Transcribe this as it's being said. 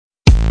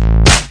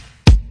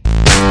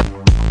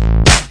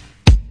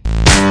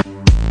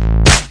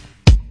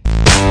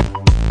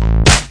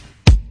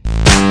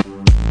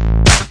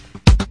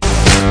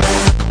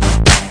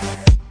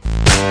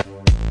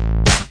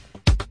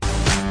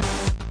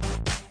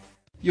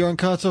You're on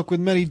Car Talk with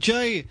Matty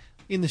J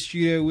in the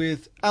studio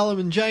with Alan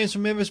and James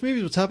from Memphis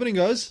Movies. What's happening,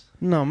 guys?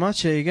 Not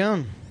much. How you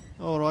going?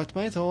 All right,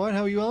 mate. All right.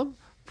 How are you, Alan?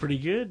 Pretty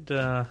good.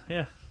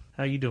 Yeah.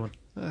 How you doing?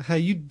 How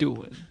you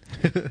doing?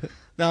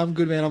 No, I'm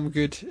good, man. I'm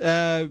good.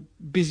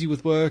 Busy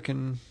with work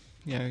and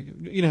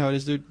you know how it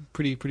is, dude.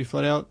 Pretty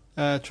flat out.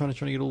 Trying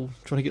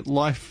to get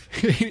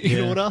life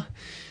in order.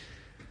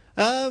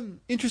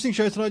 Interesting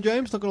show tonight,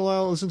 James. Not gonna lie, I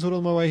listened to it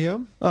on my way here.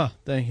 Oh,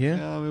 thank you.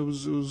 It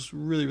was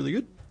really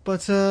good.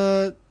 But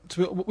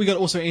we got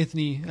also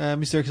Anthony,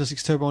 Mr.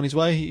 XL6 Turbo on his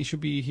way. He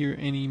should be here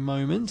any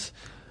moment.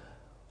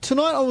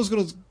 Tonight I was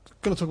gonna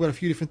talk about a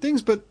few different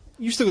things, but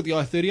you still got the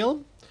i30,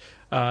 Alan?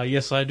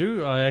 Yes, I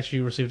do. I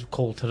actually received a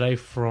call today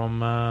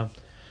from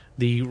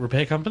the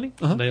repair company.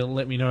 Uh-huh. They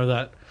let me know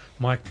that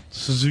my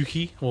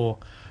Suzuki, or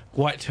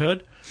White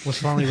Turd, was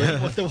finally ready.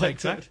 What the White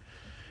Turd?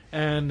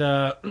 And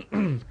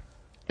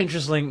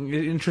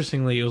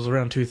interestingly, it was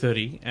around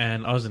 2:30,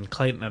 and I was in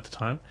Clayton at the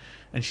time.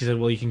 And she said,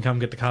 well, you can come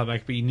get the car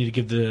back, but you need to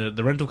give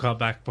the rental car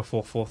back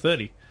before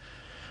 4:30. I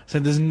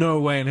said, there's no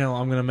way in hell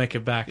I'm going to make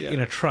it back in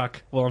a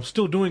truck while I'm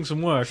still doing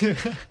some work to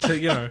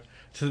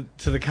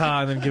the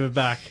car and then give it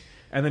back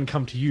and then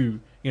come to you,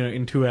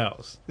 in 2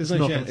 hours. There's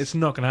no chance. It's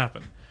not going to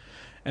happen.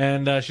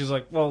 And she's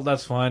like, well,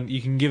 that's fine.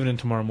 You can give it in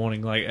tomorrow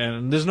morning.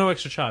 And there's no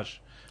extra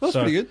charge. That's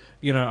pretty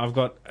good. I've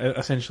got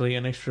essentially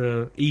an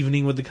extra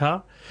evening with the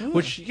car,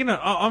 which,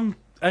 I'm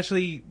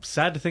actually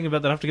sad to think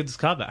about that I have to get this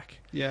car back.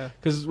 Yeah.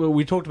 Because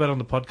we talked about it on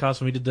the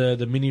podcast when we did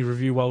the mini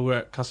review while we were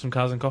at Custom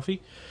Cars and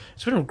Coffee.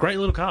 It's been a great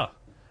little car.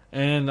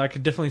 And I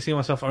could definitely see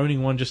myself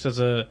owning one just as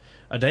a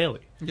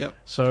daily. Yep.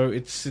 So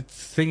it's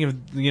thinking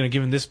of,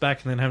 giving this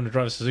back and then having to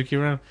drive a Suzuki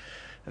around.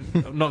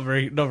 I'm not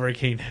very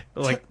keen.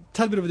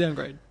 Tad bit of a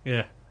downgrade.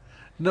 Yeah.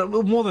 No,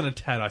 more than a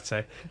tad, I'd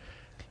say.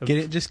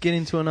 Just get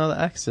into another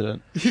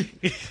accident.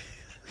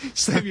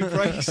 Slam your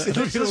brakes. You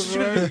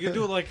can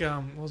do it like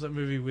what was that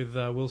movie with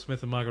Will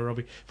Smith and Margot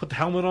Robbie? Put the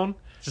helmet on,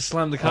 just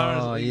slam the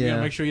car,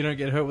 and make sure you don't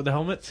get hurt with the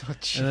helmet. Oh,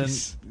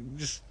 jeez. And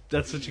then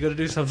that's what you got to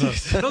do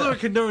sometimes. Not that we're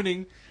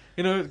condoning,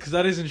 because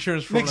that is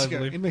insurance fraud, I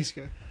believe. In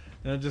Mexico.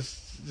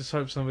 Just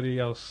hope somebody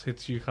else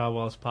hits your car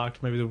while it's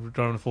parked. Maybe they're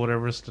driving a Ford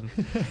Everest and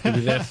it'll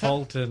be their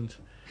fault, and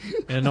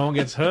no one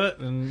gets hurt,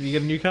 and you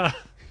get a new car.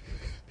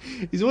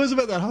 He's always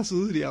about that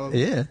hustle, isn't he, Alan?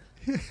 Yeah.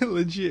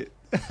 Legit.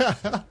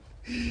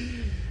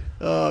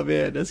 Oh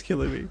man, that's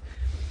killing me.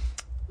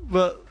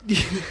 But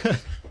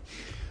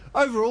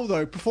overall,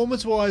 though,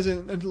 performance-wise,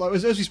 and like,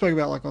 as we spoke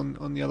about, like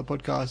on the other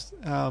podcast,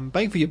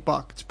 bang for your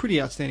buck, it's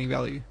pretty outstanding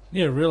value.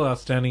 Yeah, real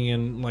outstanding,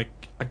 and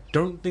I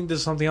don't think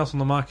there's something else on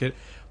the market.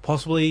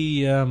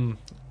 Possibly a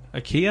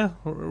Kia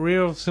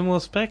Rio of similar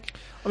spec.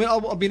 I mean,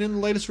 I've been in the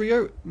latest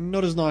Rio,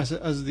 not as nice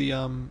as the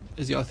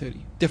i30.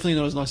 Definitely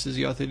not as nice as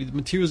the i30. The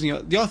materials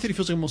in the i30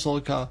 feels like a more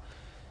solid car,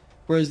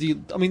 whereas the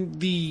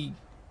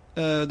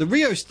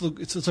Rio still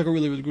it's like a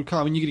really good car.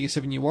 I mean, you're getting a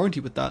 7-year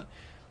warranty with that,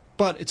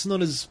 but it's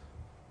not as,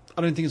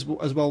 I don't think it's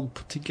as well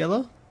put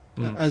together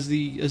as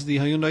the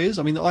Hyundai is.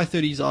 I mean, the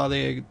i30s are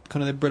their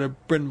kind of their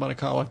bread and butter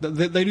car. Like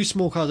they do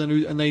small cars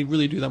and they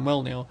really do them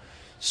well now.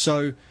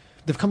 So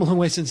they've come a long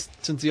way since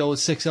the old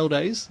 6L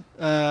days.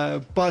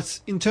 But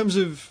in terms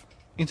of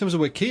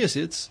where Kia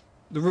sits,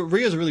 the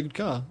Rio's a really good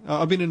car.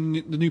 I've been in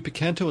the new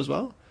Picanto as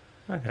well,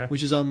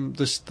 which is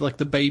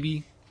the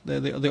baby,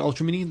 the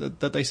Ultra Mini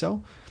that they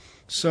sell.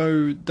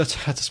 So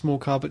that's a small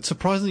car, but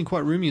surprisingly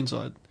quite roomy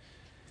inside.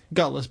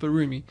 Gutless, but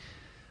roomy.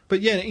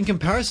 But yeah, in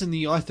comparison,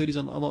 the i30 is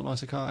a lot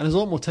nicer car, and there's a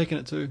lot more tech in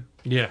it too.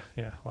 Yeah.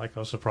 I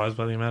was surprised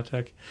by the amount of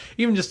tech.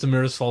 Even just the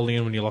mirrors folding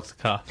in when you lock the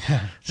car.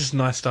 Just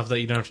nice stuff that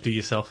you don't have to do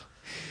yourself.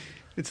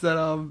 It's that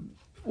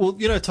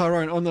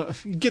Tyrone on the,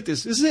 get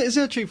this. This is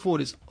how cheap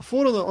Ford is.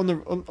 Ford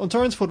on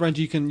Tyrone's Ford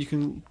Ranger, you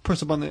can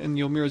press a button and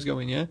your mirrors go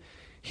in. Yeah,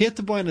 he had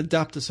to buy an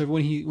adapter so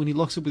when he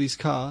locks it with his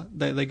car,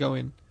 they go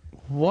in.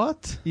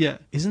 What? Yeah.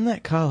 Isn't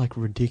that car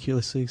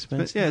ridiculously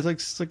expensive? Yeah, it's like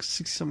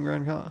 60-some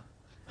grand car.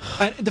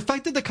 And the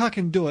fact that the car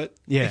can do it,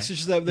 it's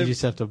just that you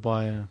just have to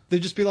buy a.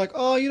 They'd just be like,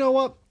 oh, you know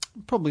what?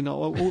 Probably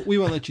not. We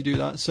won't let you do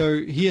that.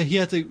 So he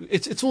had to.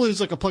 It's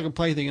always like a plug and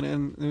play thing,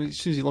 and as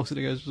soon as he locks it,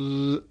 it goes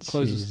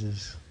closes.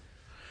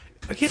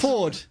 Jesus.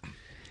 Ford.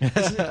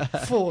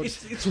 Ford.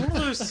 It's one of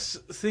those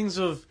things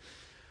of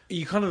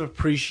you kind of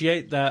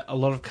appreciate that a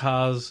lot of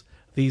cars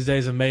these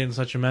days are made in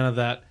such a manner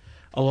that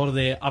a lot of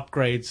their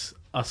upgrades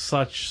are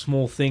such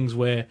small things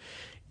where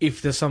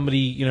if there's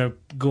somebody,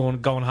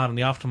 going hard in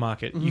the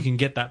aftermarket, you can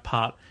get that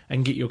part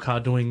and get your car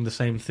doing the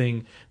same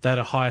thing that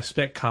a higher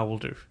spec car will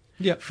do.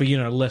 Yeah. For,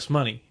 less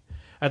money.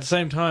 At the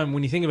same time,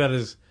 when you think about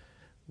it,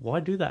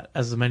 why do that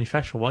as the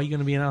manufacturer? Why are you going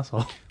to be an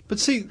asshole? But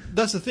see,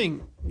 that's the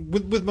thing.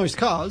 With most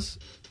cars,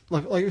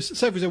 like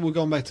say for example, we're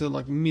going back to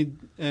mid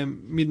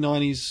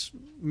 90s,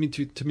 mid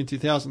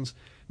 2000s.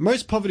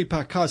 Most poverty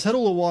pack cars had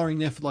all the wiring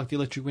there for the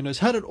electric windows,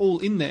 had it all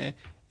in there.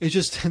 It's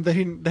just they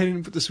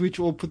didn't put the switch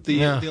or put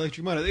the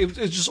electric motor.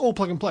 It's just all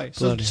plug and play.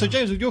 So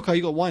James, with your car,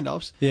 you got wind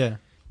ups. Yeah.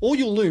 All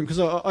your loom, because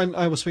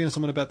I was speaking to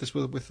someone about this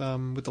with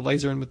the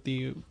laser and with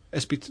the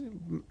SP,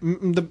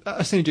 the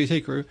Ascending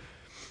GT crew.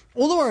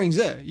 All the wiring's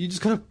there. You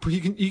just kind of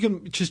you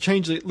can just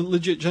change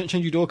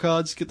your door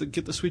cards, get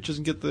the switches,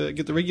 and get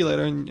the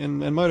regulator and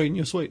motor in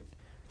your suite.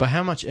 But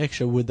how much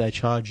extra would they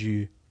charge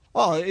you?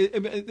 Oh, it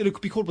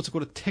could be called what's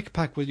called a tech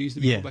pack, was used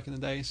to be called back in the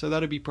day. So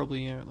that'd be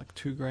probably like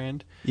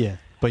 $2,000. Yeah,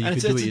 but you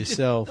could do it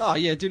yourself. Oh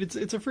yeah, dude,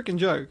 it's a freaking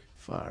joke.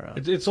 Far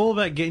out. It's all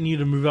about getting you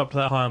to move up to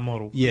that higher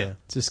model. Yeah,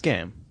 it's a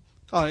scam.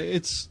 Oh,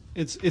 it's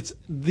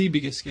the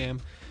biggest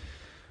scam.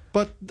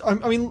 But I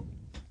mean,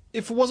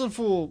 if it wasn't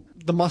for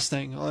the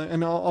Mustang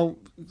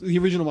the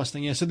original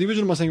Mustang, yeah. So the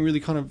original Mustang really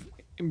kind of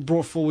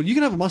brought forward. You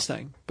can have a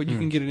Mustang, but you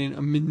can get it in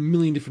a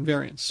million different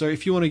variants. So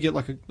if you want to get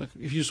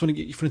if you just want to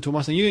get your foot into a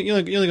Mustang, you're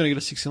only going to get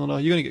a 6-cylinder.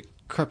 You're going to get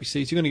crappy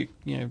seats. You're going to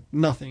get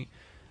nothing.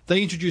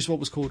 They introduced what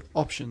was called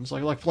options,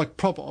 like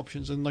proper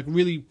options, and like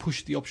really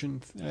pushed the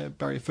option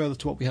barrier further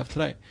to what we have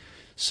today.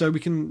 So we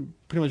can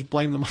pretty much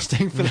blame the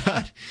Mustang for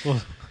that.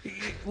 Well,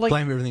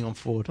 blame everything on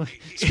Ford.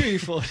 Screw you,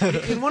 Ford.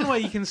 In one way,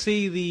 you can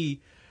see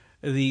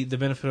the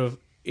benefit of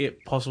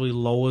it possibly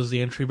lowers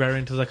the entry barrier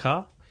into the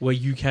car, where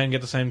you can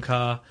get the same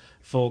car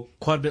for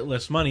quite a bit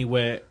less money,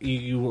 where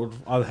you would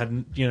either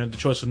had the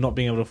choice of not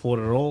being able to afford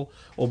it at all,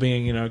 or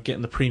being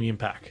getting the premium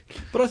pack.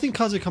 But I think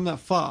cars have come that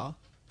far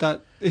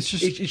that it's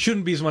just it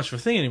shouldn't be as much of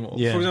a thing anymore.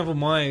 Yeah. For example,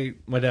 my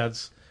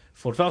dad's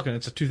Ford Falcon.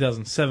 It's a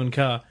 2007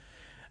 car.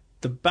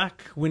 The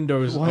back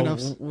windows are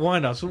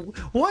wind-ups.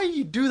 Why do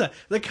you do that?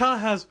 The car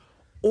has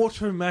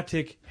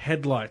automatic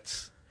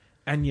headlights,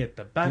 and yet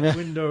the back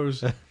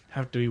windows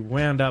have to be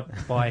wound up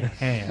by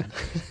hand.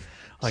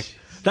 Like,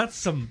 that's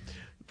some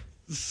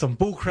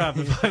bullcrap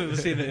if I've ever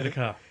seen it in a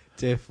car.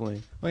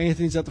 Definitely. Well,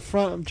 Anthony's at the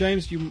front.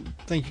 James,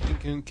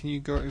 can you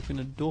go open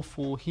a door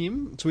for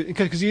him?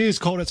 Because he is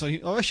cold outside.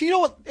 Oh, actually, you know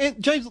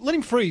what? James, let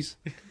him freeze.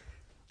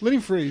 Let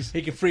him freeze.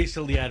 He can freeze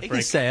till the ad He break.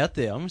 can stay out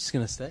there. I'm just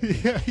going to stay.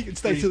 Yeah, he can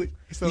stay till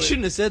You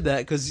shouldn't have said that,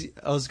 because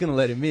I was going to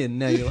let him in.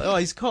 Now you're like, oh,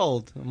 he's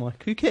cold. I'm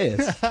like, who cares?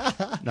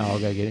 No, I'll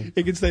go get him.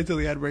 He can stay till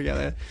the ad break out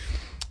there.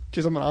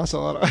 Jeez, I'm an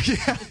arsehole.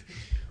 Yeah.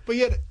 But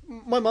yet,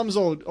 my mum's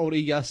old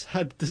e-gas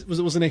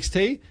was an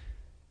XT.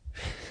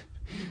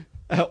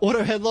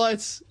 Auto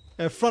headlights,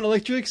 front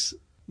electrics,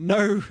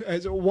 no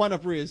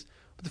wind-up rears.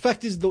 But the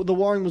fact is, the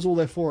wiring was all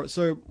there for it.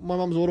 So my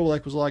mum's auto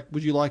elec was like,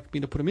 "Would you like me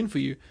to put them in for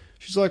you?"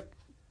 She's like,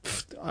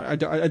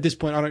 at this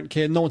point, I don't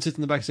care. No one sits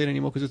in the back seat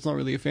anymore because it's not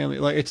really a family.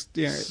 Like it's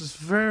It's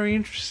very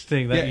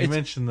interesting that you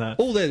mentioned that.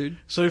 All there, dude.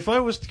 So if I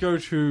was to go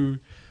to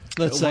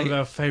one of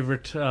our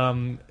favourite,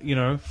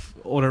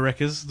 auto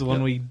wreckers, the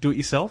one we do it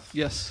yourself.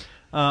 Yes.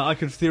 I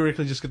could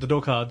theoretically just get the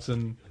door cards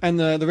and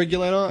the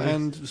regulator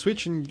and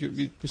switch, and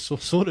you're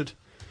sorted.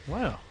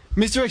 Wow.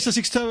 Mr.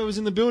 X6 Turbo was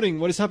in the building.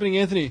 What is happening,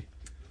 Anthony?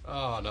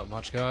 Oh, not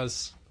much,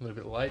 guys. A little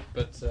bit late,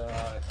 but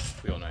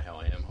we all know how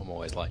I am. I'm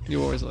always late.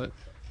 You're always late.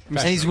 And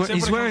he's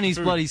wearing his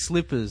bloody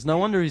slippers. No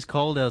wonder he's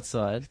cold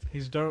outside.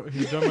 His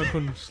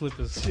Domokun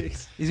slippers.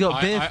 Jeez. He's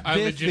got bare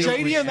feet.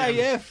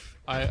 JDM AF.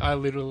 I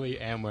literally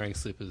am wearing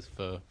slippers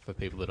for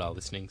people that are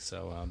listening,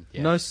 so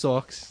yeah. No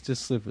socks,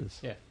 just slippers.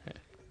 Yeah.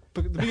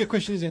 But the bigger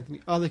question is,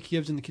 Anthony, are there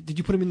Kievs in the kitchen? Did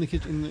you put them in the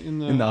kitchen in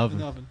the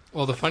oven?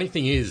 Well, the funny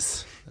thing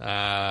is,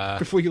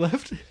 Before you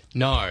left?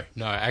 no.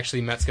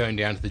 Actually, Matt's going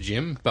down to the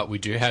gym, but we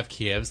do have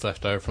Kievs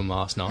left over from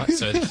last night,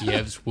 so the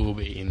Kievs will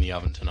be in the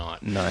oven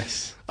tonight.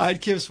 Nice. I had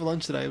Kievs for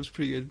lunch today. It was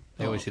pretty good.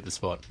 They always hit the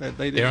spot.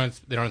 They do.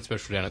 They're on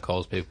special down at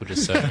Coles, people,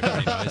 just so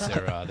everybody knows.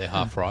 They're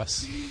half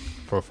price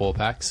for a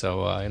 4-pack,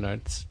 so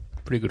it's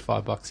pretty good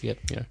 $5 to get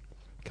a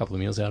couple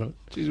of meals out of it.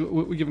 Jeez,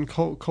 we're giving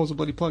Coles a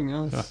bloody plug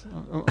now.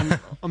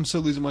 I'm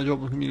still losing my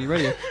job on community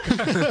radio.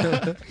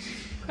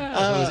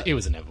 It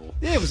was inevitable.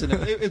 Yeah, it was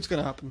inevitable. It's going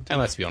to happen. And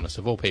let's be honest,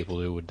 of all people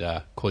who would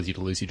cause you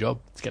to lose your job,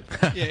 it's get.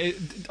 Yeah,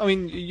 I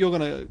mean, you're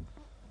going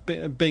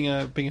to being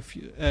a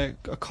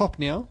cop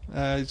now.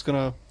 It's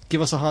going to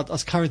give us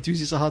car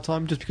enthusiasts a hard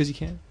time just because you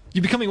can.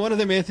 You're becoming one of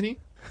them, Anthony.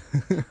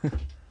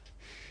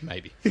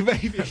 Maybe.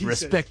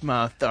 Respect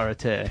my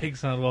authority.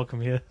 Pigs aren't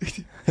welcome here.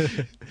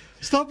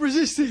 Stop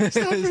resisting.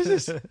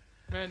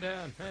 Man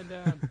down.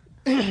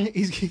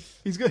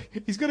 He's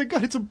got a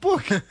gun. It's a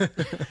book.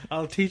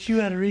 I'll teach you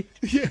how to read.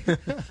 Yeah.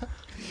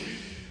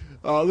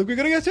 Look, we're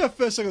going to go to our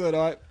first song of the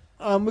night.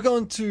 We're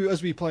going to,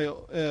 as we play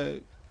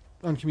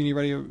on community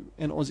radio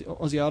and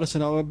Aussie artists,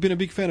 and I've been a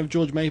big fan of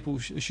George Maple.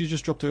 She's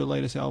just dropped her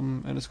latest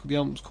album, and the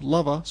album's called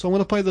Lover. So I'm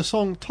going to play the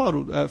song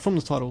titled from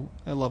the title,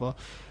 Lover.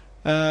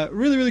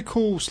 Really, really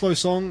cool, slow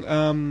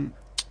song.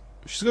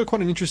 She's got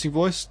quite an interesting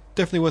voice.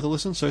 Definitely worth a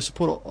listen. So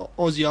support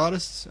Aussie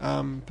artists.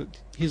 But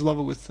here's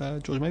Lover with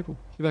George Maple.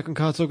 You're back on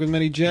Car Talk with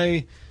Matty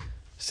J.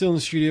 Still in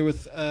the studio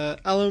with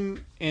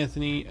Alan,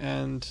 Anthony,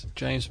 and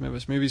James from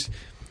Everest Movies.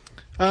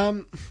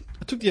 I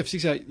took the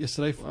F6 out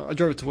yesterday. I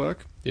drove it to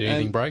work. Did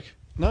anything break?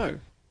 No.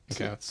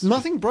 Okay.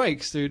 Nothing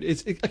breaks, dude.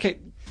 Okay.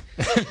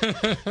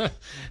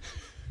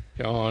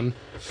 Go on.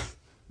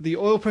 The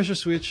oil pressure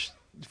switch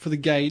for the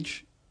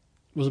gauge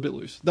was a bit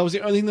loose. That was the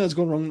only thing that's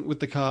gone wrong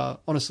with the car,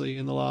 honestly,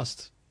 in the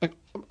last...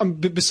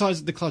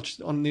 besides the clutch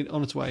on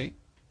its way,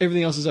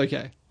 everything else is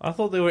okay. I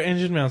thought there were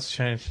engine mounts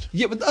changed.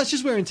 Yeah, but that's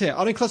just wear and tear.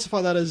 I don't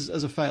classify that as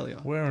a failure.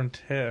 Wear and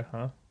tear,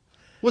 huh?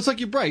 What's like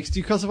your brakes? Do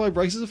you classify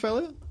brakes as a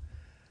failure?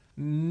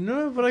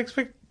 No, but I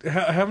expect...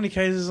 How many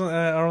Ks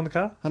are on the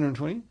car?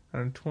 120.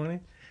 120.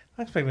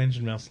 I expect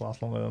engine mounts to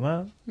last longer than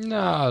that.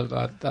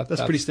 No,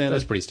 That's pretty standard.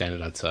 That's pretty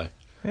standard, I'd say.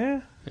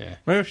 Yeah. Yeah.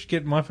 Maybe I should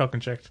get my Falcon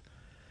checked.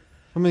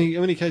 How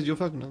many Ks your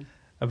Falcon on?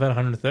 About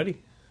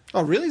 130.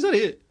 Oh, really? Is that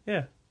it?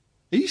 Yeah.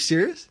 Are you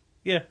serious?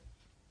 Yeah.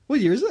 What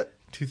year is it?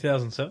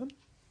 2007.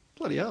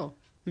 Bloody hell.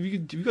 Have you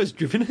guys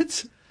driven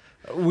it?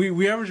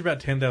 We average about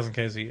 10,000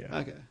 Ks a year.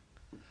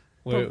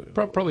 Okay.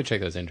 Probably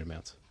check those engine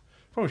mounts.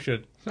 Probably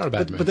should. Not a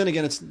bad But move. then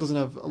again, it doesn't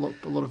have a lot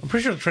of... I'm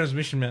pretty sure the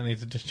transmission mount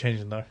needs to just change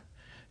it though,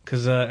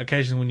 because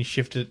occasionally when you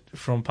shift it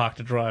from park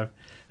to drive,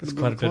 it's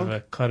quite a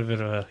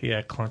bit of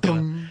a clunk,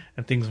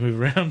 and things move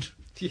around.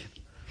 Yeah.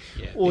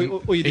 Yeah, Or you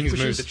do things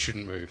pushes. move that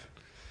shouldn't move.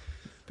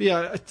 But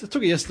yeah, I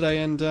took it yesterday,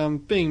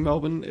 and being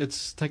Melbourne,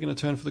 it's taken a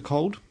turn for the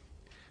cold.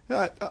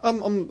 I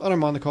don't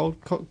mind the cold.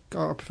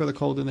 I prefer the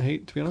cold than the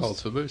heat, to be honest. Cold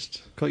for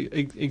boost.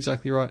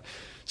 Exactly right.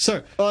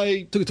 So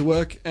I took it to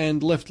work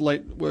and left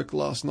late work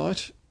last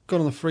night. Got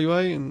on the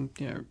freeway, and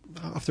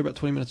after about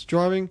 20 minutes of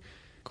driving,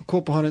 got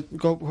caught behind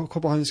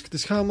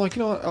this car. I'm like,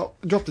 I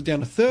dropped it down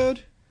to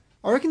third.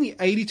 I reckon the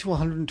 80 to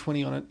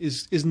 120 on it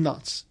is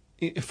nuts.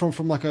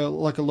 From like a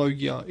low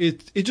gear,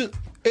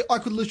 I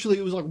could literally,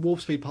 it was like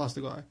warp speed past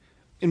the guy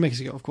in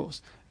Mexico, of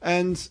course,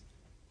 and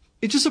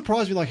it just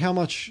surprised me like how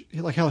much,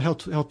 like how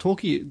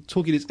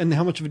torquey it is, and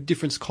how much of a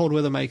difference cold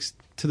weather makes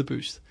to the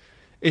boost.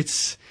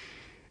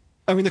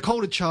 I mean, the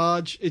colder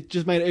charge, it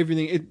just made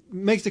everything. It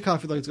makes the car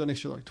feel like it's got an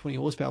extra like 20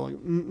 horsepower.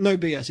 Like no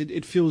BS,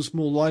 it feels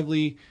more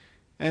lively.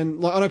 And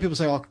like I know people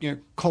say,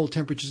 cold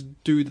temperatures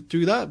do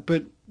that,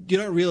 but you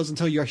don't realize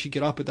until you actually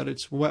get up at that.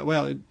 It's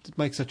wow, it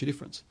makes such a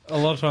difference. A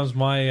lot of times,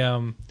 my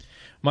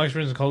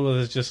experience in cold weather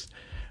is just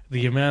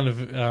the amount of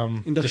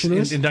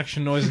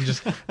induction noise and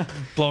just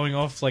blowing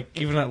off. Like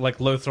even at like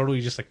low throttle,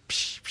 you just like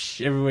psh,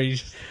 psh, everywhere. You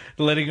just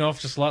letting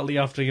off just slightly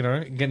after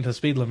getting to the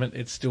speed limit.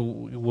 It still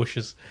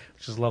whooshes,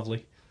 which is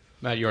lovely.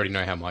 Matt, you already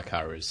know how my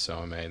car is, so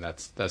I mean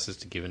that's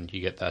just a given.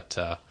 You get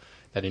that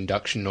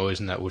induction noise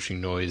and that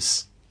whooshing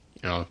noise,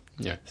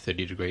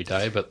 30-degree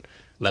day, but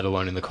let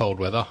alone in the cold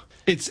weather.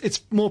 It's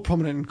more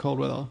prominent in cold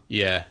weather.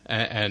 Yeah,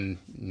 and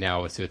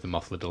now it's with the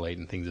muffler delete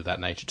and things of that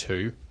nature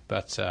too.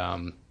 But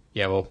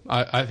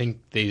I think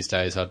these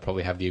days I'd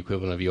probably have the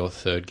equivalent of your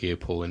third gear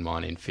pull in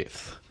mine in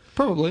fifth.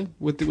 Probably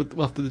with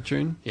after the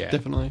tune. Yeah,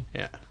 definitely.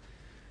 Yeah.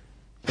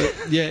 But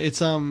yeah,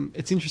 it's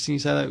interesting you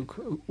say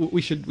that.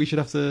 We should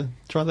have to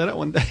try that out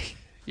one day.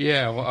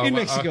 Yeah, well, in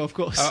Mexico, of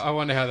course. I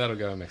wonder how that'll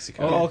go in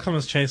Mexico. I'll come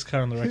as chase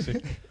car in the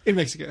Rexy. In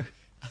Mexico.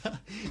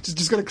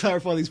 just got to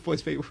clarify these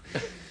points, people.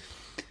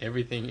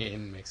 Everything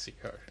in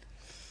Mexico.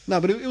 No,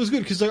 but it was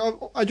good because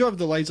I drive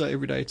the Laser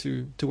every day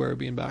to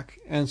Werribee and back,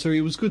 and so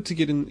it was good to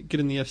get in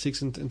the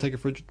F6 and take it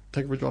for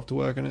a drive to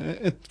work, and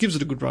it gives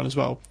it a good run as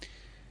well.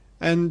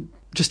 And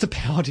just the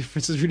power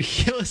difference is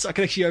ridiculous. I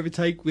could actually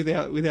overtake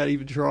without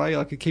even trying.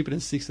 I could keep it in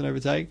sixth and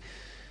overtake.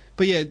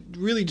 But yeah,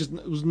 really it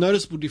was a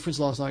noticeable difference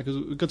last night because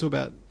it got to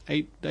about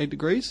 8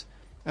 degrees,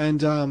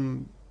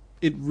 and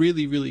it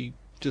really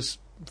just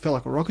felt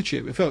like a rocket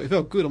ship. It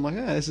felt good. I'm like,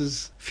 this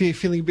is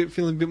feeling a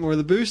bit more of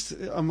the boost.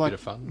 I'm like,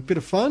 bit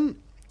of fun.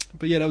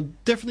 But yeah,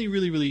 definitely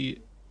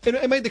really.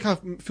 It made the car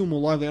feel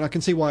more lively, and I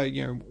can see why.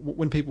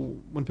 When people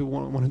want to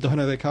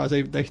dyno their cars,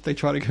 they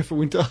try to go for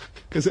winter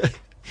because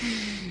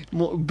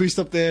more boost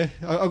up there.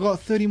 I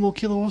got 30 more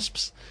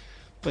kilowatts.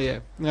 But yeah,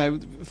 I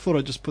thought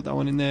I'd just put that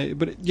one in there.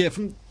 But yeah,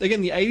 from again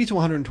the 80 to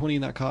 120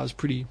 in that car is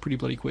pretty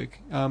bloody quick.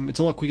 It's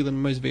a lot quicker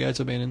than most V8s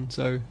I've been in.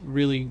 So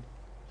really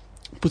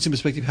puts in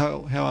perspective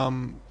how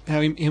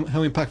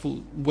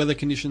impactful weather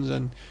conditions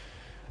and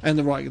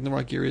the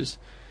right gear is.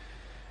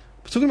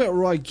 But talking about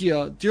right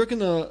gear, do you reckon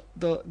the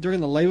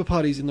Labor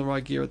Party's in the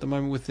right gear at the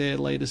moment with their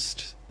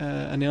latest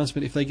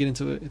announcement if they get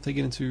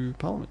into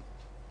Parliament?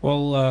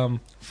 Well,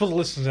 for the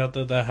listeners out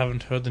there that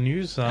haven't heard the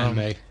news, and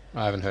me,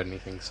 I haven't heard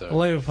anything. So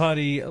Labor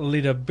Party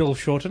leader Bill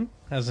Shorten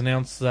has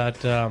announced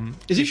that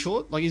is he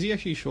short? Like, is he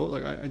actually short?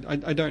 Like,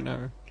 I don't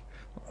know.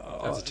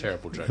 That's a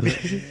terrible joke.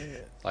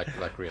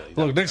 like really.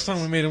 Look, next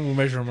time we meet him, we'll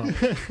measure him up.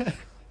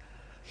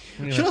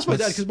 Should ask my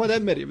dad because my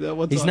dad met him that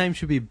one time. His name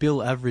should be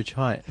Bill Average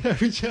Height.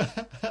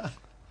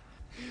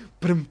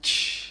 But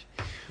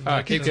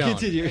Alright, keep going.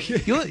 Continue.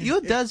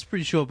 Your dad's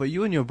pretty short, but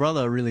you and your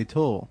brother are really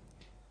tall.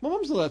 My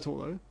mum's not that tall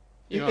though.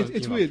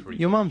 It's Your weird. mum's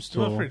Your mum's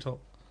tall. You're pretty tall.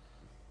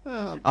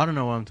 I don't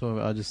know what I'm talking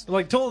about. I just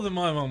Like taller than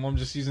my mum. I'm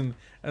just using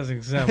as an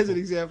example. As an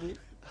example.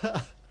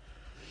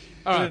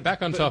 Alright,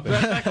 back on topic.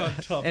 Back on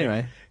topic.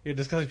 anyway. You're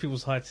discussing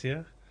people's heights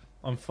here.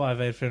 I'm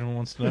 5'8", if anyone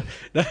wants to know.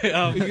 No,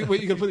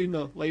 Wait, you gonna put in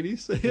the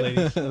ladies?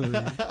 ladies.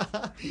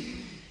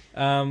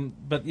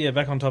 But yeah,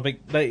 back on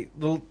topic.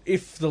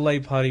 If the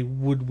Labour Party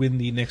would win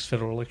the next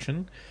federal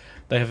election,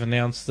 they have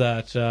announced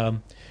that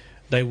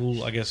they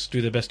will, I guess,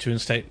 do their best to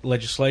instate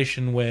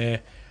legislation where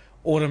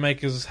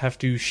automakers have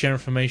to share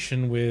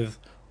information with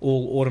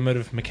all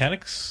automotive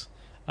mechanics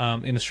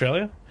in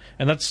Australia,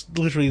 and that's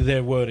literally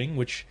their wording,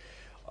 which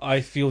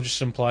I feel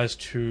just implies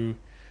to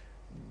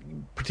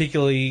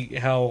particularly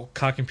how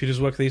car computers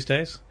work these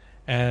days,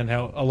 and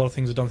how a lot of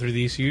things are done through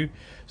the ECU.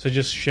 So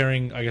just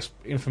sharing, I guess,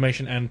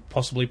 information and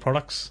possibly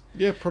products.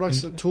 Yeah,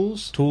 products,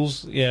 tools.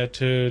 Tools, yeah,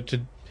 to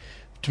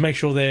make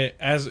sure they're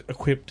as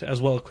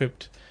well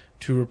equipped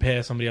to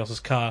repair somebody else's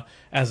car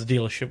as a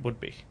dealership would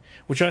be.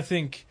 Which I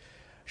think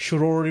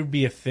should already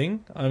be a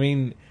thing. I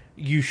mean,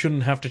 you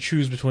shouldn't have to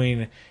choose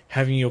between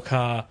having your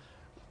car,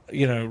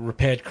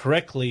 repaired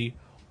correctly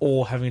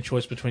or having a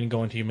choice between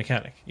going to your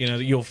mechanic,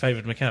 your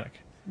favoured mechanic.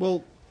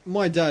 Well,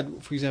 my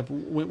dad, for example,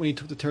 when he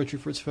took the Territory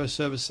for its first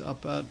service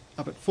up at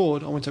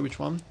Ford, I won't say which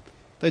one,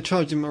 they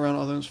charged him around,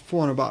 I think it was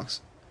 $400.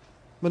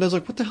 My dad's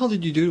like, what the hell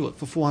did you do to it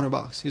for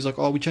 $400? He's like,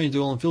 oh, we changed the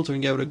oil and filter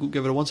and gave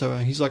it a once over.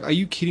 He's like, are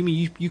you kidding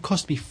me? You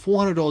cost me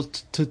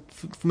 $400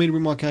 for me to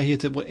bring my car here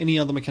to what any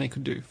other mechanic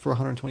could do for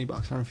 $120,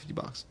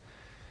 $150.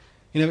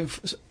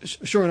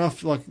 Sure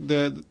enough, like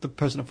the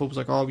person at Ford was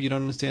like, oh, you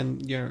don't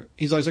understand.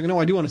 He's like, no,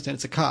 I do understand.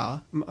 It's a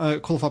car. A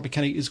qualified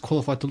mechanic is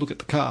qualified to look at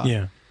the car.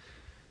 Yeah.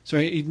 So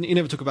he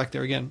never took it back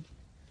there again.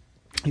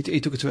 He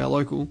took it to our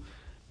local,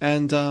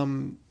 and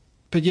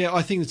but yeah,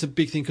 I think it's a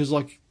big thing because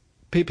like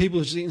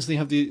people just instantly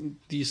have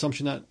the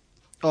assumption that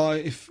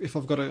if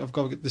I've got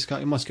to get this car,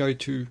 it must go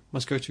to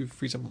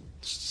for example,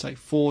 say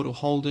Ford or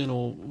Holden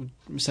or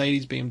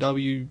Mercedes,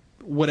 BMW,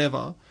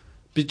 whatever,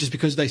 but just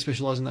because they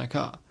specialize in that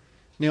car.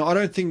 Now, I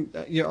don't think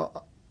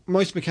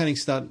most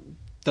mechanics that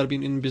have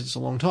been in business a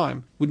long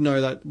time would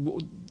know that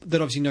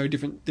obviously know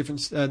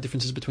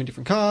differences between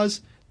different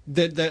cars.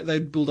 They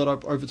build that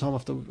up over time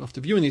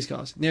after viewing these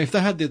cars. Now, if they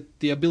had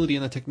the ability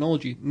and the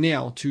technology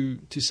now to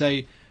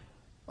say,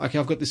 okay,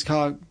 I've got this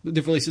car,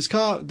 they've released this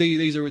car,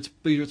 these are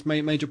its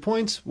major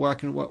points where I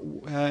can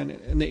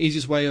and the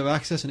easiest way of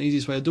access and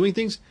easiest way of doing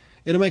things,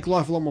 it'll make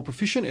life a lot more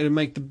proficient. It'll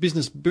make the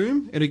business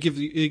boom. It'll give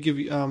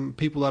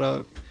people that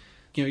are,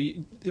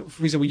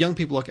 for example, young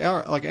people like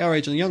our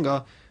age and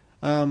younger,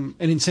 an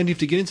incentive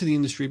to get into the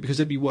industry because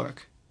there'd be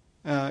work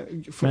for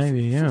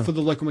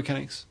the local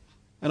mechanics.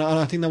 And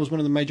I think that was one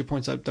of the major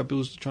points that Bill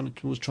was trying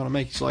to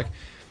make. It's like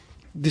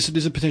this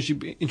is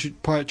potentially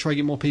try to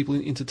get more people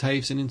into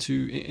TAFEs and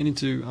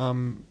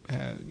into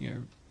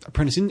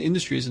apprentice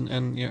industries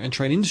and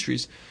trade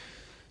industries.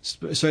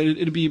 So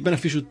it'd be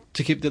beneficial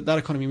to keep that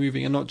economy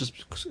moving and not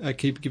just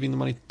keep giving the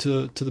money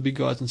to the big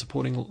guys and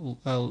supporting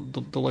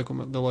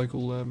the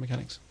local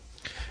mechanics.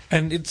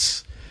 And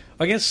it's,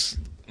 I guess,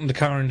 the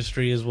car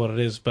industry is what it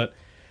is, but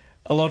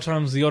a lot of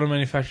times the auto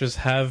manufacturers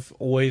have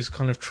always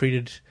kind of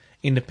treated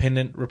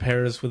independent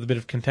repairers with a bit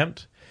of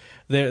contempt.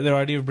 Their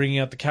idea of bringing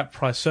out the cap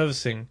price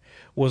servicing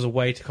was a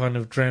way to kind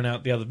of drown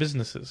out the other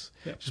businesses,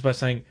 just by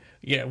saying,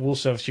 yeah, we'll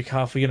service your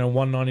car for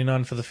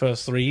 $199 for the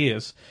first 3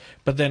 years,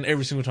 but then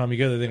every single time you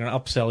go there, they're going to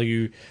upsell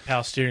you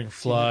power steering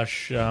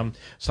flush,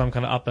 some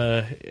kind of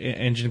upper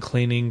engine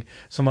cleaning,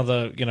 some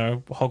other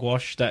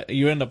hogwash that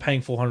you end up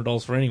paying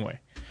 $400 for anyway.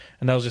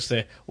 And that was just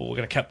there. Well, we're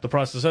going to cap the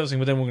price of the servicing,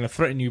 but then we're going to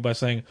threaten you by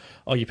saying,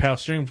 oh, your power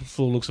steering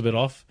fluid looks a bit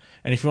off,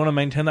 and if you want to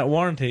maintain that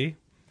warranty,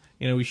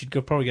 we should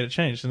probably get it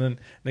changed. And then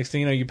next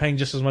thing you know, you're paying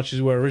just as much as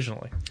you were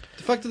originally.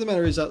 The fact of the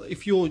matter is that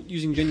if you're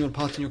using genuine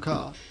parts in your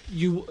car, and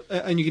you're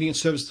getting it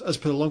serviced as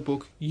per the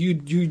logbook, you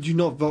do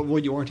not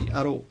void your warranty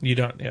at all. You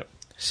don't, yep.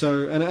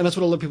 So, and that's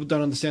what a lot of people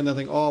don't understand. They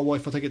think, oh, well,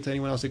 if I take it to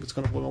anyone else, it's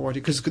going to void my warranty.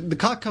 Because the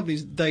car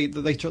companies, they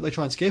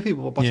try and scare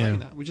people by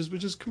saying that, which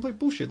is complete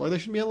bullshit. Like, they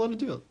shouldn't be allowed to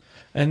do it.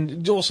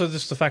 And also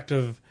just the fact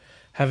of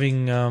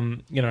having,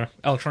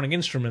 electronic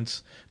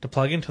instruments to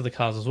plug into the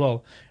cars as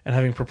well, and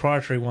having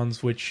proprietary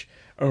ones which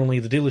only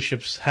the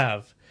dealerships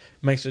have,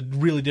 makes it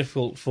really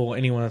difficult for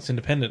anyone that's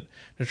independent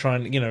to try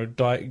and,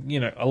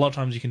 a lot of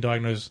times you can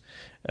diagnose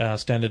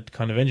standard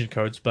kind of engine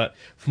codes, but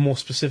for more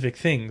specific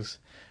things,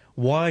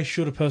 why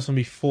should a person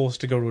be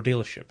forced to go to a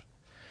dealership?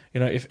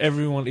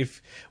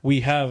 If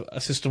we have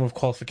a system of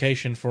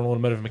qualification for an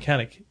automotive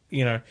mechanic,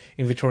 in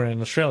Victoria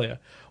and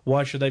Australia,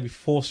 why should they be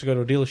forced to go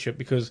to a dealership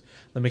because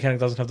the mechanic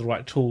doesn't have the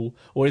right tool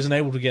or isn't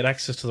able to get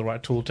access to the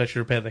right tool to actually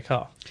repair their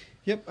car?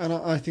 Yep, and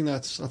I think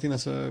that's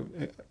a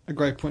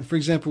great point. For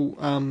example,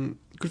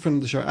 good friend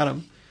of the show,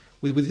 Adam,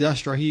 with his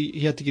Astra, he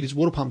had to get his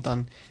water pump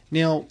done.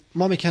 Now,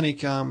 my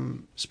mechanic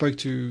spoke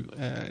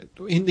to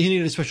he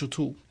needed a special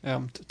tool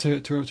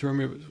to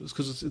remove it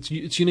because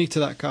it's unique to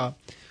that car.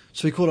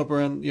 So he called up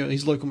around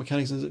his local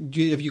mechanics and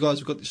said, have you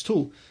guys got this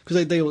tool?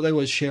 Because they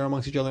always share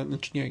amongst each other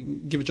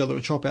and give each other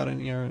a chop out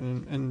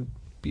and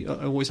be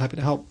always happy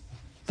to help.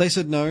 They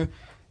said no.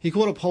 He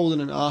called up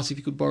Holden and asked if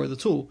he could borrow the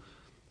tool.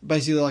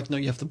 Basically, they're like, no,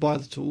 you have to buy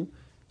the tool.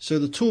 So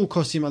the tool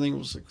cost him, I think it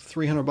was like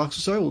 $300 or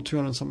so, or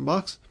 200 something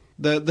bucks.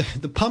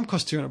 The pump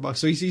cost $200,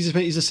 so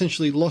he's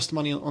essentially lost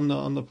money on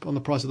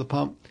the price of the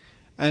pump,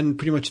 and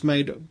pretty much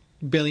made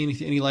barely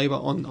any labor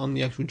on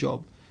the actual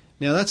job.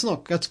 Now that's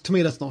to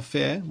me that's not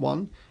fair.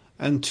 One,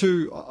 and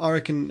two, I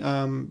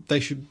reckon they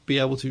should be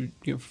able to,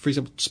 for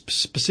example,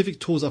 specific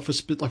tools are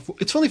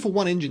it's only for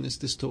one engine.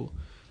 This tool,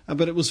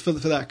 but it was for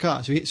that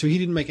car, so he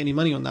didn't make any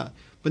money on that.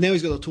 But now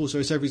he's got the tool,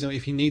 so say for example,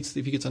 if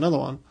he gets another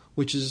one,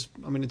 which is,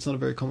 it's not a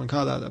very common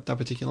car that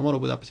particular model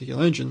with that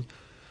particular engine.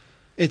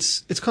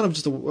 it's kind of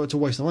just it's a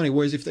waste of money.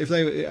 Whereas if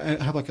they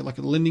have like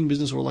a lending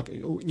business or like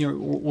or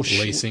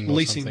Leasing or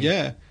leasing, something.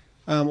 yeah,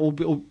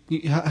 or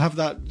have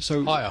that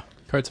so Higher.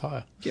 Code's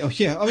higher.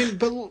 yeah. I mean,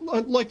 but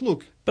like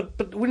look,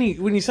 But when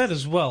you say it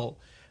as well,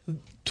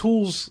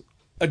 tools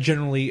are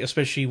generally,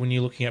 especially when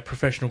you're looking at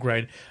professional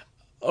grade,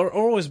 are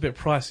always a bit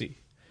pricey.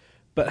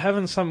 But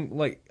having some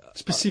like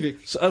specific,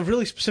 a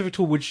really specific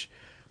tool, which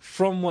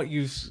from what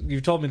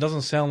you've told me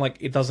doesn't sound like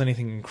it does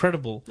anything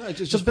incredible. No, it's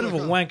just a bit of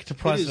a wank to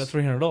price it at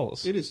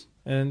 $300. It is.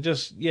 And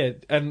just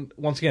and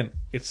once again,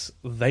 it's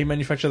they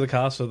manufacture the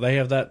car, so they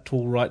have that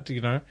tool right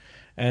to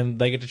and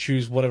they get to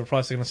choose whatever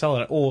price they're going to sell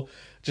it at, or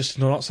just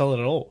not sell it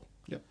at all.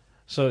 Yep.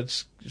 So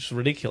it's just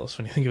ridiculous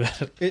when you think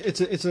about it.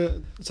 It's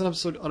an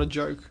absolute utter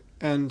joke,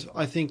 and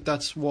I think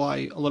that's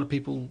why a lot of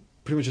people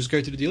pretty much just go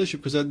to the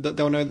dealership because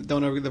they'll know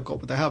they've got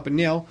what they have. But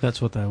now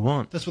That's what they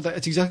want.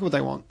 it's exactly what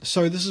they want.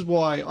 So this is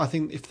why I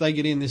think if they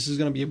get in, this is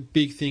going to be a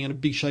big thing and a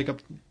big shake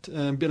up,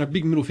 and a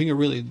big middle finger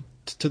really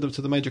to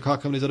the major car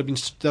companies that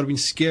have been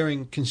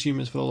scaring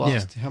consumers for the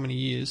last how many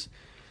years.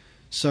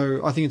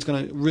 So I think it's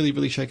going to really,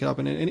 really shake it up,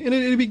 and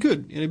it'll be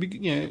good. It'll be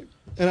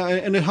and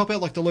it'll help out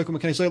like the local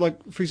mechanics. So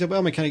like for example,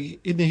 our mechanic,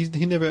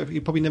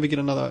 he'd probably never get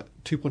another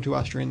 2.2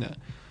 Astra in there.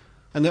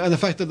 And the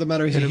fact of the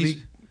matter is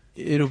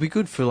it'll be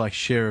good for like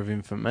share of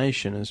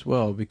information as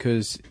well,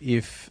 because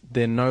if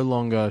they're no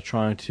longer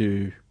trying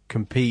to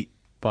compete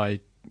by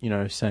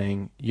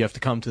saying you have to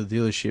come to the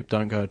dealership,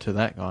 don't go to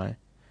that guy.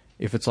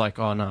 If it's like,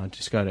 oh no,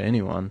 just go to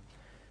anyone,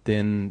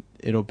 then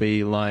it'll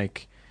be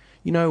like,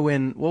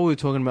 when what we were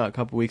talking about a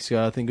couple of weeks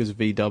ago, I think it was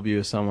VW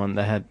or someone,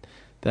 they had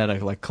a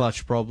like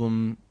clutch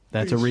problem, they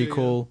had to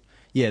recall.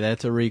 Yeah, they had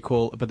to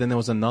recall, but then there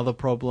was another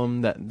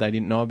problem that they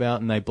didn't know about,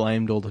 and they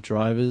blamed all the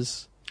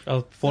drivers.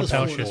 Oh, Ford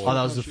Power Shift. Oh,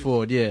 that was the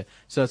Ford, yeah.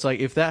 So it's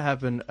like, if that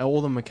happened, all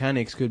the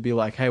mechanics could be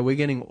like, hey, we're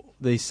getting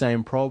these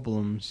same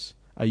problems.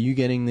 Are you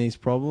getting these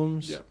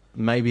problems? Yeah.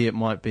 Maybe it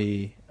might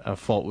be a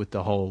fault with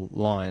the whole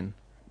line.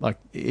 Like,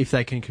 if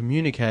they can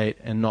communicate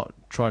and not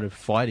try to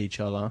fight each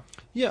other.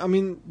 Yeah, I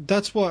mean,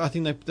 that's why I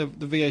think the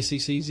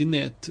VACC is in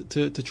there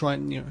to try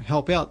and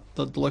help out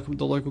the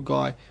local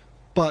guy.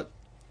 But,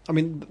 I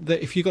mean,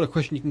 if you've got a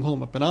question, you can call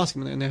them up and ask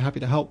them, and they're happy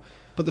to help.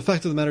 But the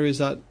fact of the matter is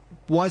that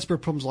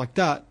widespread problems like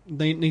that,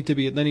 they need to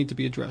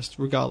be addressed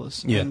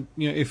regardless. Yeah. And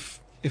if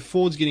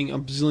Ford's getting a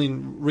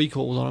bazillion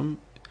recalls on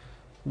them,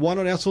 why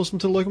not outsource them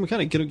to the local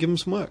mechanic? Give them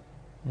some work.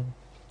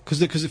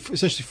 Because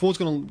essentially Ford's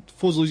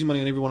losing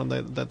money on every one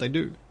that they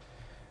do.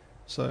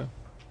 So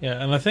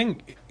yeah, and I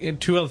think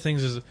two other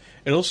things is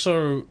it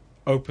also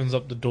opens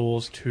up the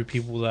doors to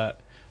people that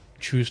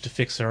choose to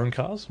fix their own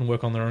cars and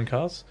work on their own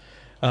cars.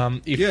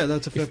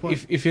 That's a fair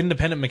point. If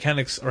independent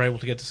mechanics are able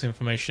to get this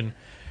information,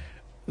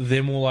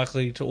 they're more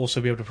likely to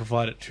also be able to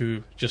provide it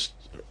to just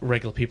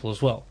regular people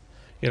as well.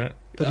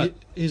 But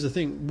here's the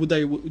thing: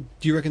 do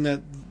you reckon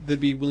that they'd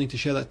be willing to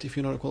share that if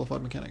you're not a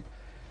qualified mechanic?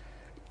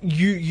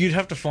 You'd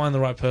have to find the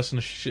right person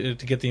to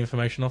get the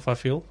information off. I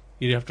feel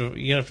you'd have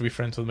to be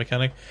friends with the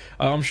mechanic.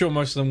 I'm sure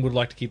most of them would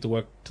like to keep the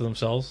work to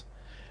themselves,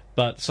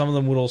 but some of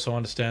them would also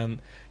understand,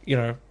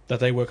 that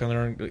they work on their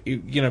own.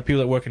 People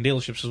that work in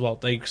dealerships as well.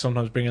 They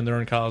sometimes bring in their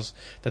own cars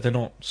that they're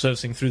not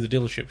servicing through the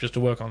dealership just to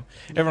work on.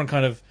 Everyone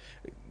kind of,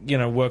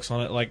 works on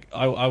it. Like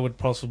I would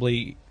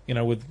possibly.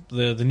 With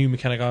the new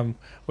mechanic I'm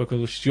working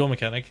with, which is your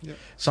mechanic,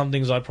 some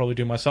things I'd probably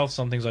do myself,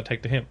 some things I'd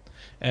take to him.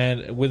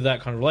 And with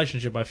that kind of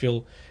relationship, I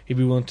feel he'd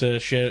be willing to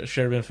share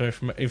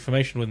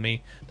information with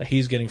me that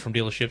he's getting from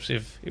dealerships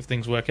if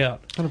things work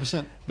out.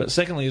 100%. But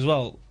secondly as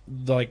well,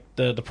 like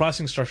the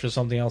pricing structure is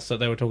something else that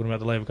they were talking about,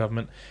 the Labour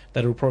government,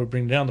 that will probably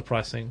bring down the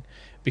pricing,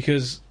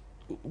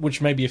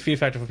 which may be a fear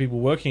factor for people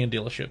working in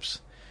dealerships.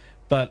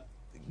 But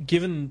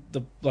given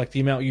the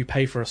amount you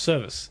pay for a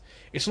service,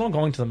 it's not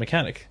going to the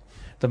mechanic.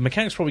 The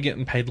mechanic's probably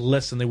getting paid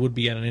less than they would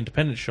be at an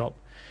independent shop.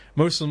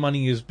 Most of the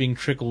money is being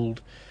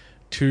trickled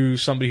to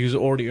somebody who's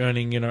already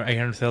earning,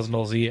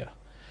 $800,000 a year.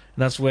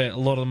 And that's where a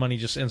lot of the money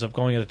just ends up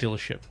going at a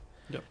dealership.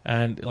 Yep.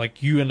 And,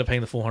 you end up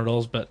paying the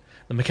 $400, but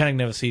the mechanic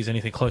never sees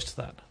anything close to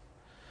that.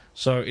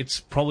 So it's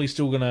probably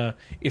still going to,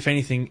 if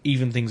anything,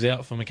 even things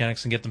out for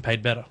mechanics and get them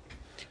paid better.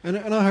 And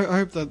I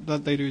hope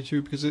that they do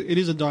too, because it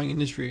is a dying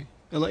industry.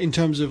 In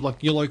terms of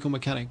your local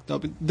mechanic,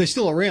 they're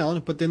still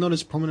around, but they're not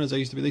as prominent as they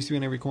used to be. They used to be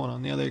in every corner.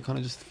 Now they're kind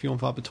of just few and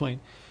far between.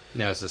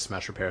 Now it's the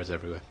smash repairs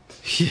everywhere.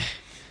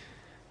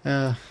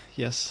 Yeah.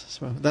 Yes.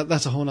 So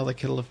that's a whole other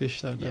kettle of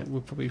fish that we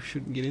probably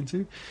shouldn't get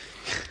into.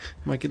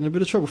 Might get in a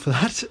bit of trouble for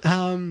that.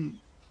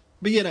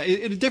 But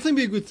it'd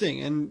definitely be a good thing.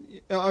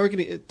 And I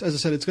reckon, as I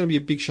said, it's going to be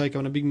a big shake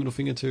and a big middle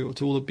finger to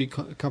all the big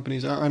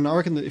companies. And I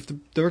reckon that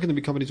the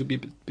big companies would be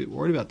a bit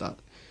worried about that.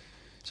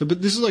 So,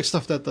 but this is like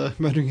stuff that the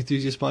Motoring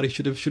Enthusiast Party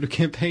should have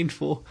campaigned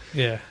for.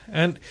 Yeah,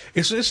 and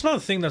it's not a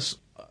thing that's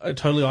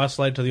totally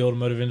isolated to the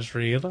automotive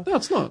industry either. No,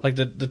 it's not. Like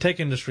the tech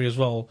industry as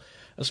well.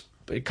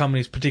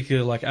 Companies,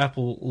 particularly like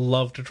Apple,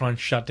 love to try and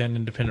shut down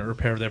independent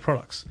repair of their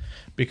products,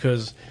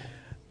 because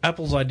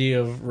Apple's idea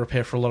of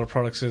repair for a lot of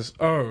products is,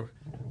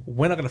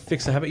 we're not going to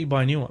fix it. How about you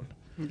buy a new one?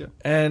 Yeah.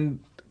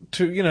 And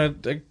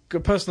to a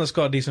person that's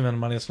got a decent amount of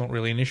money, that's not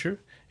really an issue.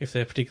 If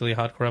they're particularly a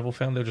hardcore Apple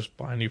fan, they'll just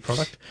buy a new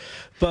product.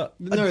 But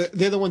no,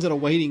 they're the ones that are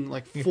waiting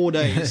like 4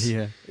 days.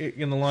 Yeah.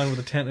 in the line with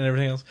the tent and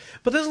everything else.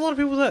 But there's a lot of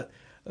people that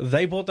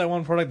they bought that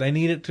one product, they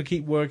need it to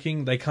keep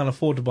working, they can't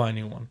afford to buy a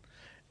new one.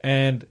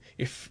 And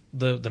if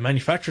the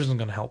manufacturer isn't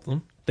going to help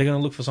them, they're going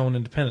to look for someone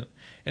independent.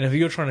 And if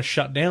you're trying to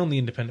shut down the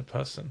independent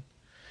person,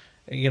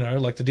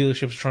 like the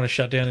dealerships trying to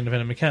shut down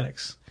independent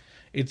mechanics,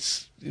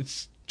 it's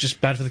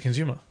just bad for the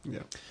consumer. Yeah.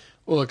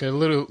 Well, look, a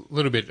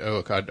little bit.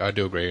 Look, I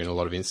do agree in a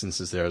lot of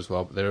instances there as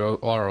well. But there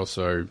are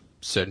also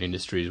certain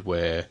industries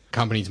where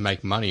companies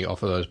make money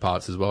off of those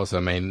parts as well. So, I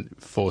mean,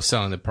 for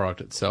selling the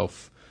product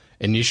itself,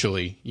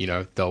 initially,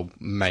 they'll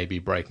maybe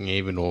breaking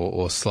even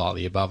or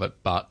slightly above it,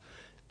 but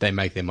they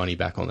make their money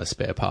back on their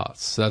spare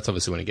parts. So that's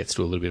obviously when it gets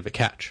to a little bit of a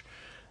catch.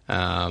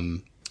 But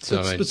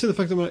to the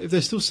fact that if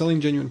they're still selling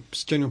genuine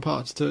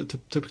parts to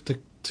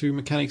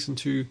mechanics and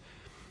to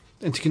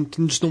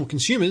just normal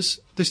consumers,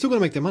 they're still going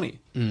to make their money.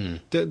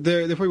 They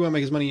probably won't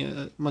make as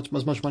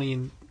much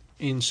money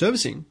in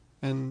servicing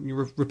and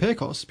repair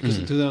costs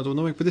because they're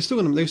not but they're still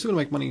going to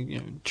make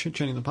money,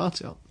 churning the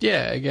parts out.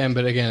 Yeah, again,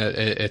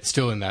 it's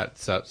still in that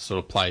sort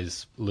of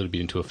plays a little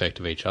bit into effect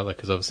of each other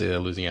because obviously they're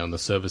losing out on the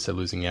service, they're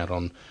losing out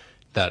on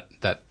that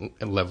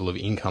level of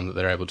income that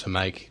they're able to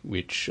make,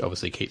 which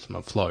obviously keeps them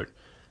afloat.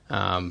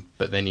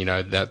 But then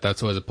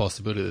that's always a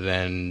possibility that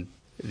then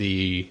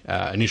the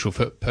initial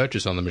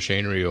purchase on the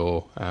machinery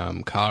or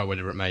car or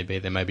whatever it may be,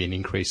 there may be an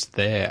increase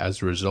there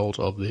as a result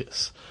of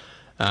this,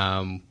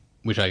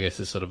 which I guess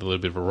is sort of a little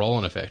bit of a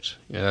roll-on effect.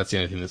 That's the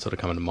only thing that's sort of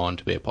coming to mind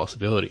to be a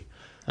possibility.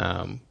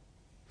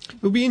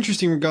 It'll be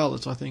interesting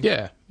regardless, I think.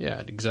 Yeah,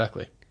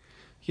 exactly.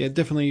 Yeah,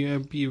 definitely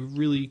be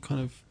really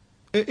kind of...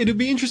 It'll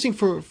be interesting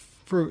for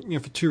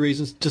 2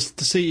 reasons, just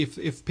to see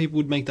if people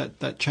would make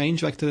that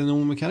change back to their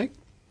normal mechanic.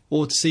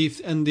 Or to see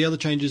and the other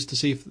change is to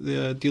see if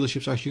the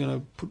dealerships are actually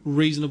going to put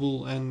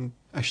reasonable and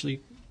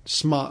actually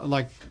smart,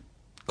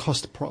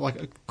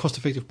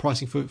 cost-effective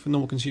pricing for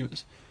normal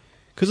consumers.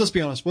 Because let's be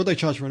honest, what they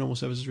charge for a normal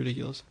service is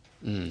ridiculous.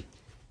 I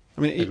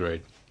mean,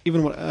 agreed.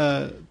 Even what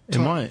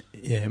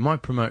it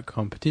might promote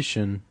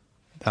competition.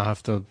 They'll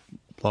have to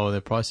lower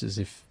their prices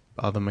if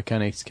other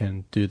mechanics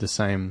can do the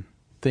same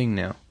thing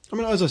now. I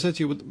mean, as I said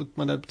to you, with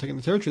my dad taking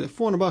the territory, they're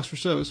 $400 for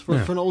service for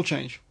an oil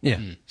change. Yeah,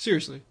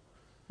 seriously.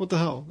 What the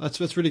hell?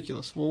 That's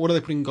ridiculous. Well, what are they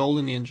putting gold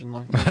in the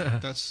engine?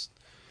 That's.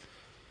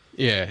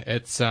 Yeah,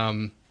 it's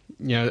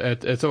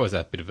it's always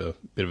that bit of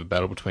a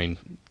battle between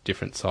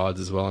different sides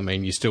as well. I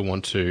mean, you still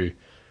want to,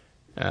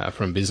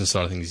 from a business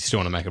side of things, you still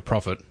want to make a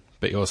profit,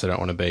 but you also don't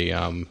want to be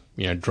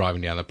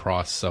driving down the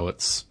price so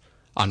it's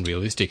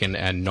unrealistic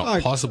and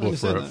not possible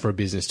for a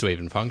business to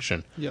even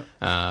function. Yeah.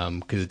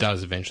 Because it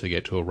does eventually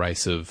get to a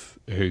race of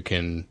who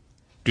can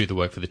do the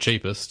work for the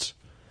cheapest.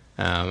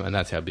 And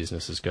that's how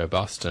businesses go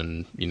bust.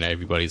 And,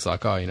 everybody's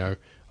like, I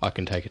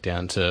can take it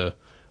down to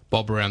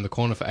Bob around the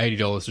corner for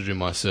 $80 to do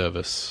my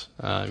service.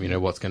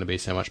 What's going to be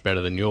so much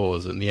better than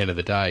yours? And at the end of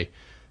the day,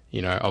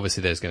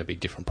 obviously there's going to be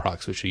different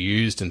products which are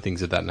used and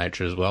things of that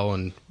nature as well.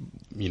 And,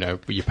 you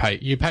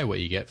pay what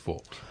you get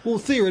for. Well,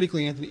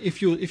 theoretically, Anthony,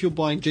 if you're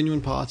buying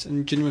genuine parts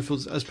and genuine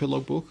fields as per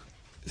logbook,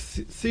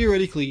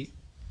 theoretically,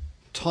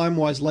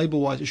 time-wise,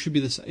 labor-wise, it should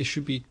be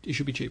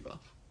cheaper.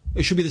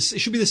 It should be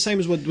the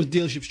same as what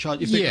dealerships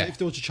charge if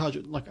they were to charge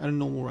it like at a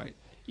normal rate.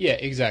 Yeah,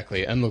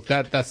 exactly. And look,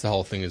 that's the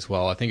whole thing as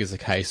well. I think it's a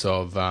case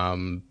of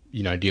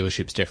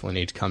dealerships definitely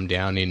need to come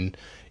down in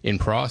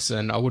price,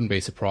 and I wouldn't be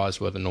surprised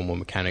whether normal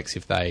mechanics,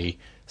 if they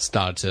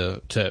start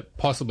to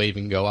possibly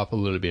even go up a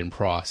little bit in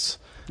price,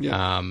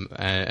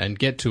 and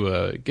get to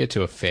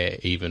a fair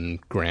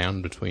even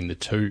ground between the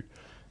two.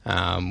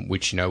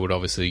 Which would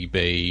obviously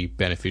be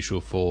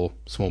beneficial for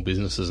small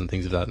businesses and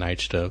things of that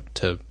nature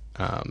to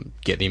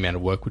get the amount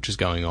of work which is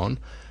going on.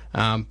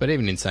 But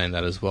even in saying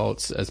that as well,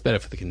 it's better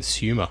for the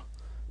consumer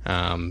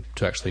to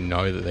actually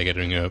know that they're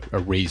getting a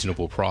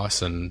reasonable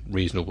price and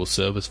reasonable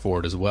service for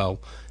it as well.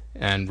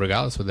 And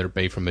regardless whether it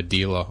be from a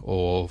dealer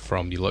or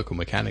from your local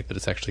mechanic, that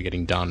it's actually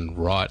getting done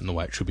right and the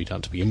way it should be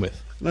done to begin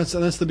with. And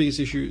that's the biggest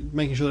issue,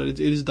 making sure that it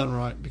is done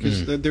right.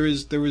 Because there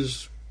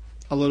is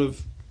a lot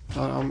of...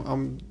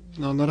 I'm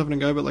not having a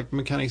go, but like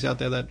mechanics out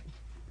there that,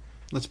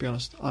 let's be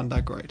honest, aren't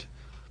that great.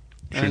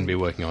 Shouldn't be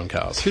working on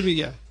cars. Should be,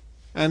 yeah.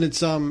 And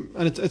it's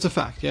a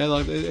fact, yeah.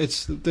 Like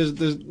there's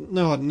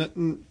no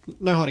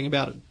hiding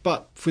about it.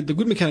 But for the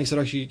good mechanics that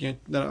actually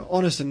that are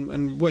honest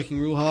and working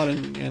real hard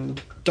and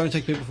don't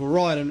take people for a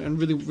ride and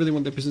really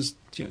want their business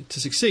to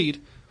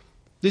succeed,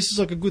 this is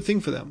like a good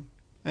thing for them.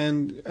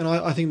 And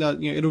I think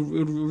that it'll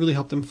really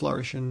help them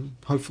flourish and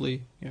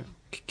hopefully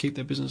keep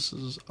their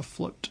businesses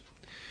afloat.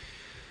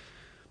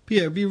 But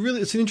yeah,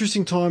 it's an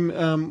interesting time.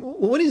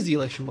 When is the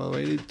election, by the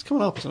way? It's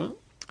coming up, isn't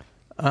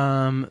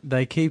it?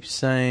 They keep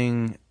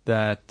saying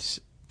that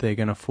they're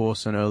going to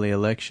force an early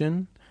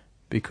election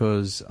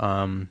because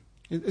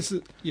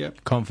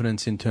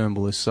confidence in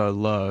Turnbull is so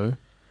low,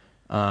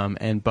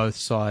 and both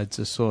sides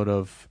are sort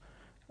of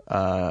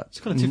It's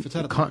kind of tit for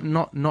tat. at the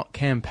moment. not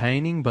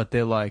campaigning, but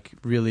they're like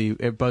really.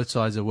 Both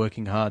sides are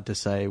working hard to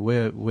say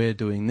we're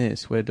doing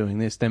this, we're doing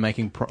this. They're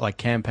making like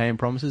campaign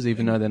promises,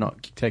 even though they're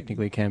not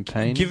technically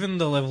campaigning. Given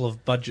the level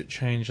of budget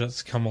change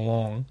that's come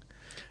along,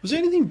 Was there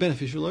anything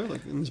beneficial though,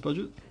 like in this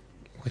budget?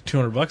 like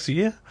 $200 a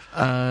year.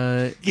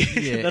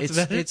 Yeah, That's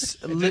about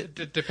it.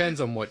 It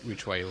depends on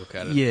which way you look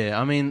at it. Yeah,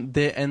 I mean,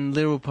 and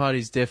Liberal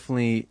Party's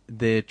definitely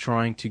they're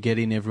trying to get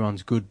in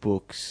everyone's good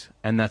books,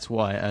 and that's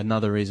why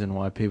another reason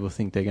why people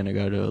think they're going to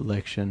go to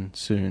election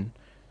soon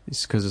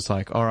is because it's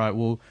like, all right,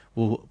 we'll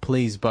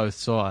please both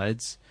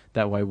sides.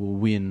 That way, we'll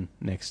win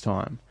next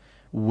time.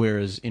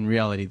 Whereas in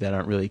reality, they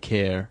don't really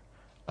care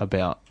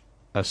about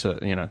a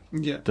certain,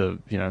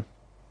 Yeah.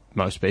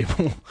 most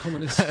people.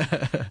 Communists.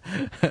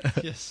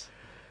 Yes.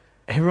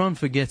 Everyone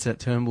forgets that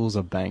Turnbull's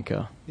a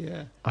banker.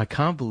 Yeah. I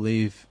can't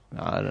believe.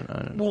 I don't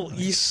know. Well,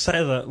 you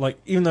say that, like,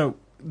 even though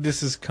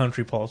this is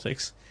country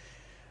politics,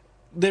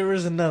 there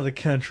is another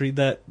country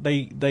that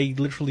they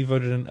literally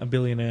voted in a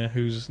billionaire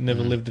who's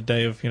never lived a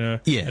day of,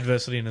 Yeah.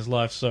 adversity in his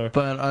life, so...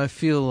 But I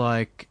feel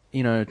like,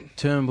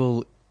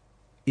 Turnbull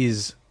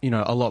is,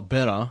 a lot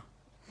better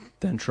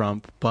than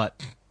Trump,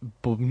 but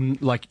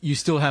like, you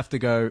still have to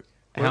go,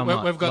 how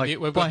much? We've got like, the,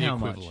 we've by got the how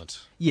much? equivalent.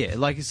 Yeah,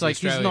 like, it's like,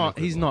 Australian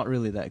he's not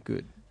really that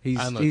good.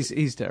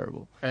 He's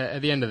terrible.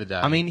 At the end of the day.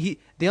 I mean,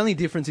 the only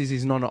difference is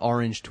he's not an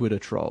orange Twitter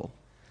troll.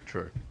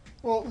 True.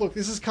 Well, look,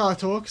 this is car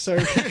talk, so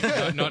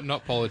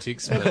not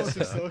politics, No but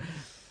politics talk.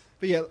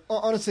 But yeah,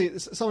 honestly,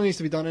 something needs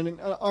to be done, and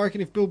I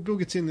reckon if Bill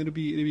gets in, it'll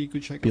be a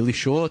good shake. Billy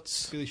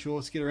Shorts. Billy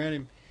Shorts, get around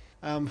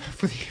him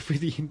for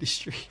the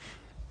industry.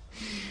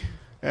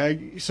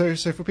 So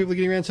for people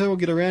getting around Turnbull,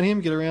 get around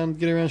him, get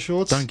around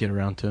Shorts. Don't get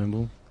around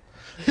Turnbull.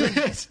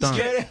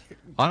 Don't.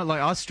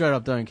 I straight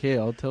up don't care.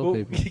 I'll tell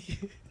people.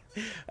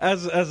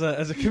 As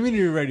a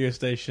community radio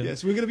station,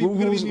 Yes, we're gonna be.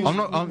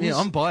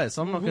 I'm biased.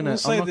 I'm not gonna.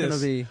 say I'm not this.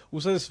 gonna be.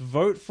 We'll say this: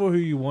 vote for who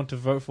you want to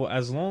vote for,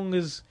 as long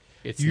as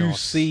it's you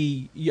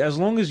not. as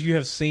long as you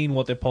have seen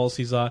what their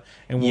policies are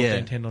and what Yeah. they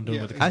intend on doing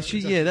Yeah. with the country. Actually,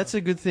 Exactly. yeah, that's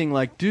a good thing.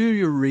 Like, do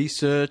your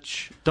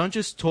research. Don't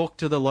just talk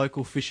to the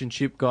local fish and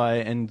chip guy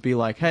and be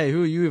like, "Hey,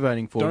 who are you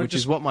voting for?" Don't Which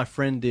just- is what my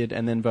friend did,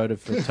 and then voted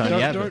for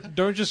Tony Abbott.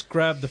 Don't just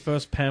grab the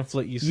first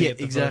pamphlet you see Yeah, at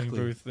the exactly.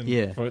 voting booth and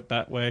Yeah. vote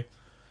that way.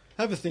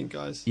 Have a think,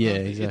 guys. Yeah,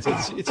 Have a think.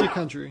 exactly. It's your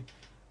country.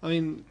 I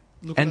mean,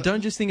 look. And at-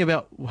 don't just think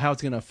about how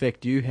it's going to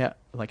affect you.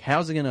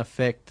 How's it going to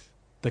affect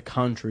the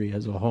country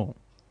as a whole?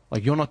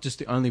 Like, you're not just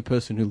the only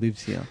person who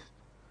lives here.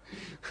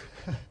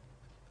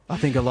 I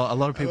think a lot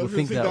of people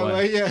think that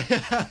way.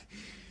 Yeah.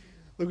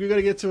 Look, we've got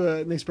to get to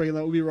a next break, and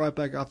we'll be right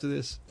back after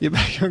this. You're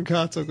back on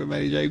Car Talk with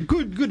Matty J.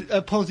 Good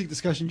politic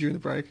discussion during the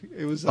break.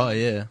 It was. Oh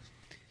yeah,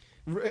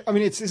 I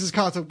mean, this is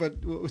Car Talk, but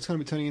it's going to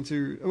be turning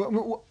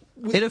into.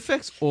 it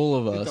affects all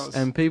of It us, does.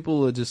 and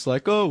people are just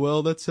like, "Oh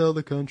well, that's how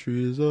the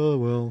country is." Oh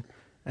well,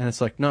 and it's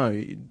like,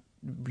 no,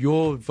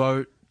 your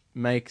vote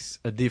makes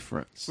a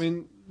difference. I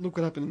mean, look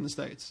what happened in the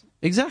States.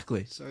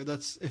 Exactly. So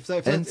that's if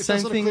And that's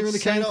same not a thing. clear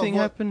indicator Same thing of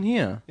what, happened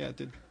here Yeah, it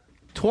did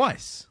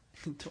twice.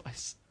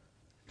 twice.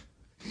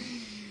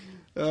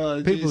 People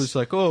are Jeez. just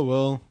like, "Oh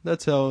well,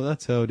 that's how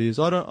it is."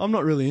 I'm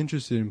not really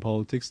interested in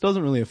politics. It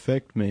doesn't really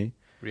affect me.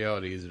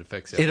 Reality is it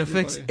affects It everyone.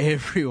 affects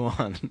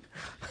everyone.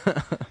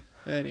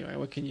 Anyway,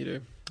 what can you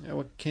do?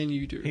 What can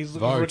you do? He's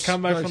looking for a Vote.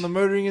 comeback Vote. from the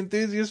motoring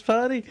enthusiast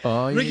party.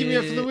 Oh Ricky me yeah.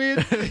 up for the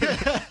win.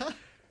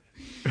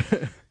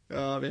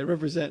 Oh man,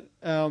 represent.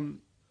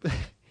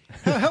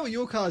 How are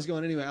your cars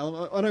going anyway,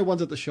 Alan? I know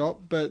one's at the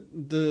shop, but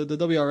the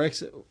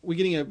WRX, we're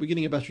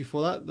getting a battery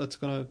for that. That's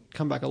going to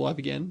come back alive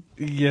again.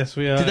 Yes,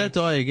 we are. Did that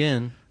die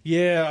again?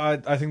 Yeah,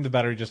 I think the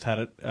battery just had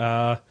it.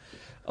 A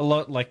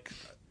lot, like,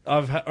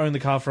 I've owned the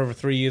car for over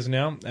 3 years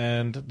now,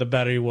 and the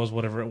battery was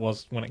whatever it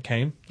was when it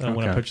came, when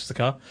I Okay. purchased the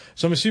car.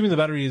 So I'm assuming the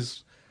battery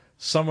is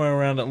somewhere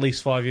around at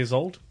least 5 years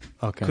old.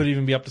 Okay. Could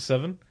even be up to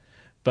 7.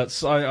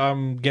 But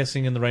I'm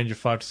guessing in the range of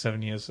 5 to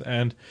 7 years.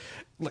 And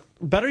like,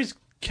 batteries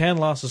can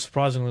last a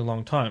surprisingly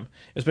long time,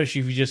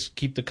 especially if you just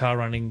keep the car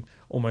running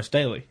almost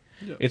daily.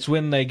 Yeah. It's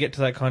when they get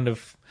to that kind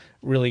of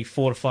really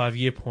 4 to 5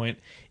 year point,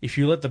 if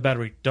you let the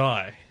battery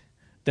die,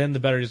 then the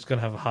battery is going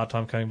to have a hard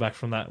time coming back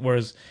from that.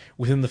 Whereas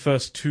within the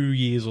first 2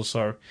 years or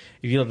so,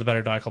 if you let the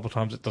battery die a couple of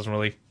times, it doesn't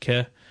really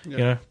care,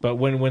 Yeah. But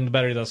when the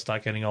battery does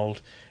start getting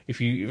old,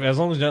 as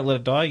long as you don't let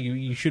it die,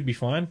 you should be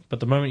fine. But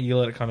the moment you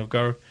let it kind of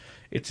go,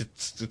 it's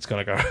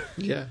going to go.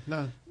 Yeah,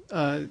 no.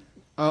 I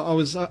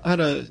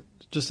had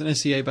just an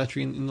SCA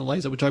battery in the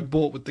Laser, which I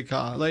bought with the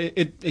car. Like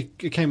it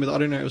came with, I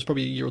don't know, it was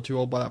probably a year or two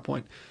old by that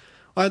point.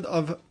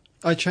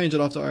 I changed it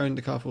after I owned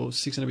the car for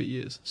 6 and a bit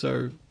years.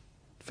 So,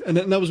 and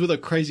that was with a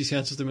crazy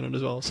sound system in it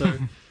as well. So,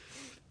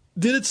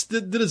 did its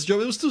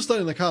job. It was still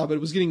starting the car, but it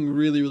was getting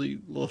really, really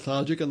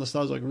lethargic, and the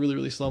start was like really,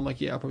 really slow. I'm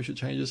like, yeah, I probably should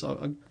change this.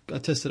 I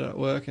tested it at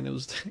work, and it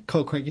was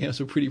cold cranking out,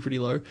 so pretty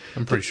low.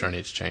 I'm pretty sure I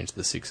need to change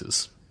the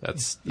sixes.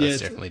 That's Yeah,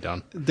 definitely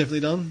done. Definitely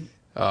done.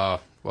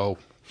 Well,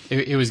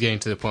 it was getting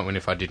to the point when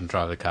if I didn't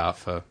drive the car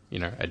for,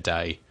 a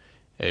day,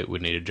 it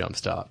would need a jump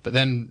start. But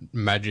then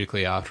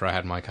magically after I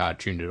had my car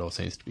tuned, it all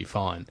seems to be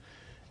fine.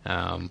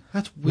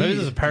 That's weird. Maybe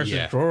there's a parachute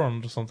Yeah. drawer on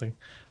it or something.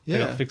 They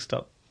Yeah. got fixed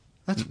up.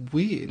 That's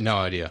weird. No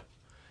idea.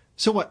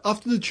 So what?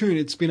 After the tune,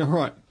 it's been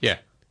alright. Yeah.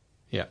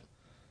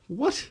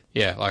 What?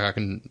 Yeah, like I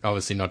can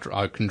obviously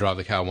I can drive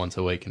the car once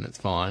a week and it's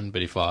fine,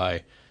 but if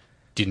I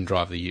didn't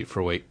drive the ute for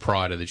a week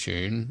prior to the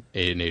tune,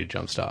 it needed a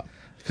jump start.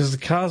 Because the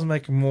car's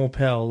making more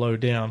power low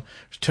down.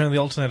 Just turn the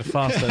alternator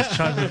faster. It's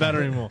charging the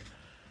battery more.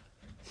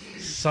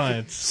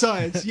 Science.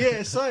 Science,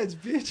 yeah, science,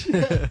 bitch.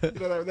 You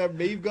know that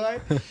meme guy?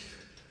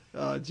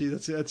 Oh, gee,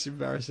 that's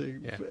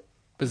embarrassing. Yeah.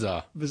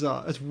 Bizarre.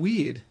 Bizarre. That's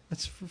weird.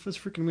 That's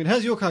freaking weird.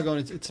 How's your car going?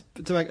 It's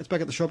back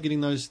at the shop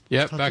getting those.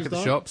 Yeah, touches back at the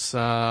done? shops.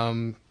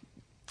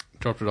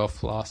 Dropped it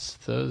off last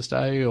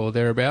Thursday or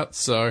thereabouts,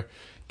 so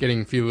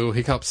getting a few little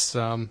hiccups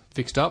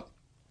fixed up.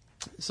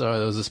 So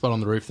there was a spot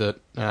on the roof that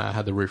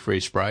had the roof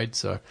re-sprayed,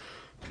 so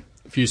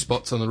a few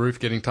spots on the roof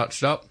getting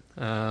touched up.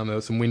 There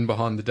was some wind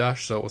behind the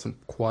dash, so it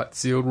wasn't quite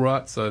sealed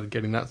right, so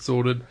getting that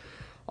sorted.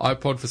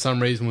 iPod for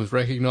some reason was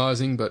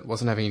recognising, but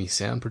wasn't having any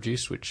sound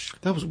produced, which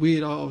That was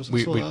weird. I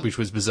saw that. which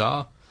was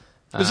bizarre.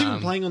 It was even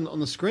playing on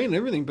the screen and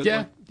everything. But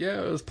Yeah,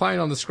 it was playing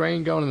on the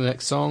screen, going to the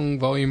next song,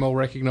 volume all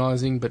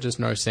recognising, but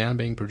just no sound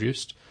being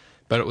produced.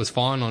 But it was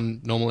fine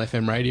on normal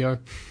FM radio,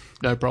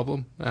 no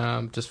problem.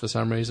 Just for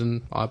some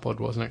reason, iPod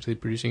wasn't actually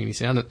producing any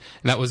sound. And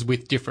that was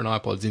with different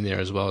iPods in there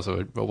as well,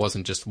 so it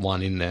wasn't just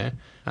one in there.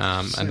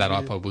 And that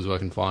weird. iPod was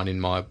working fine in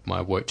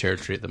my work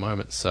territory at the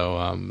moment, so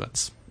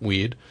that's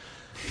weird.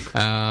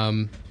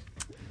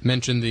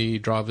 Mentioned the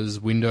driver's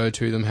window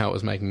to them, how it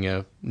was making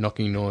a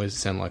knocking noise. It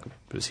sounded like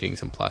it was hitting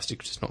some plastic,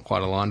 which is not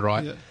quite aligned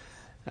right.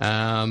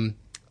 Yeah.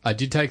 I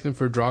did take them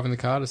for a drive in the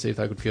car to see if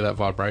they could feel that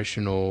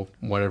vibration or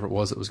whatever it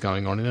was that was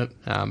going on in it.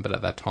 But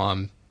at that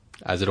time,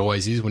 as it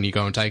always is, when you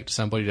go and take it to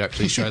somebody to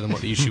actually show them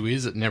what the issue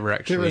is, it never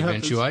actually Never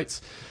happens.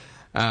 eventuates.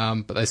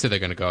 But they said they're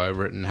going to go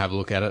over it and have a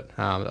look at it.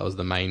 That was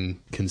the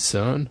main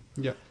concern.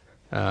 Yeah.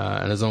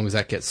 And as long as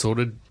that gets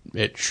sorted,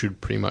 it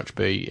should pretty much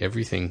be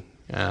everything.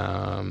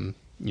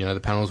 The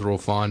panels were all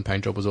fine,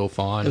 paint job was all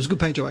fine. It was a good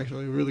paint job,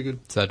 actually. Really good.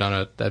 So they've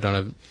done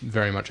a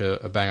very much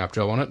a bang up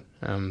job on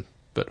it.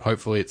 But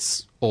hopefully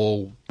it's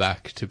all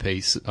back to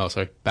piece. Oh,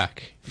 sorry,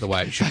 back the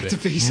way it should Back be. to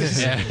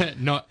pieces.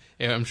 Yeah,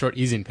 I'm sure it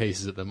is in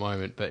pieces at the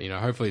moment, but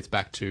hopefully it's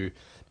back to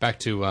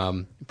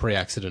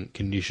pre-accident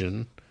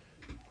condition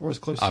Or as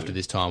close after to.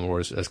 this time, or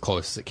as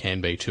close as it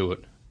can be to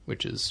it.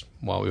 Which is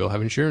why we all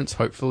have insurance.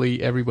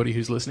 Hopefully, everybody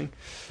who's listening.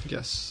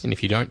 Yes. And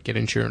if you don't get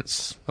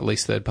insurance, at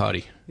least third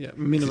party. Yeah,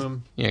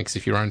 minimum. Yeah, because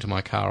if you run into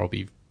my car, I'll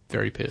be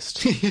very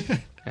pissed,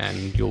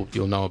 and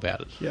you'll know about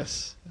it.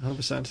 Yes,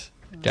 100%.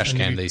 Dash And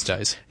cam you- these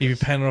days. You'll be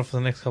paying it off for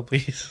the next couple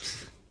of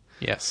years.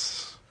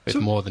 Yes, with So-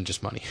 more than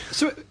just money.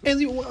 So,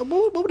 Anthony, what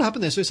would happen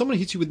there? So, if someone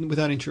hits you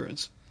without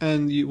insurance,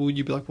 and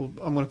you'd be like, well,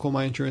 I'm going to call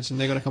my insurance, and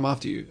they're going to come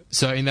after you.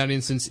 So in that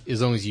instance,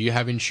 as long as you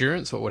have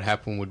insurance, what would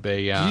happen would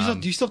be Do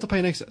you still have to pay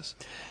an excess?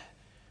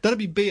 That'd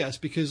be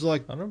BS because,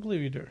 like, I don't believe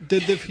you do.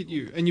 they've hit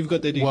you, and you've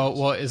got their details.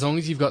 well, as long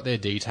as you've got their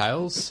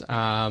details,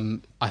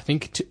 I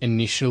think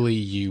initially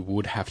you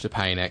would have to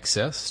pay an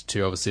excess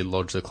to obviously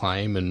lodge the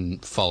claim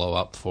and follow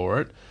up for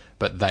it,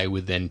 but they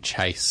would then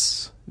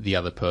chase the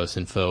other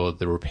person for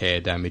the repair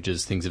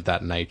damages, things of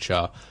that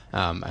nature,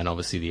 and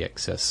obviously the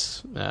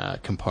excess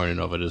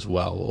component of it as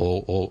well,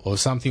 or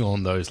something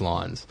along those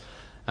lines.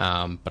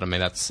 But I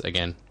mean, that's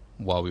again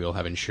why we all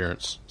have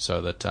insurance,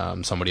 so that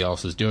somebody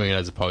else is doing it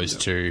as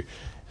opposed to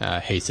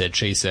he said,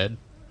 she said,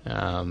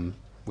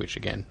 which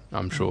again,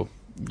 I'm sure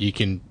you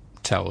can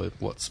tell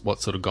what's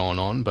sort of going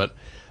on, but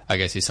I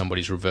guess if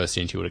somebody's reversed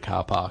into you at a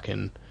car park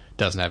and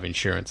doesn't have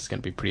insurance, it's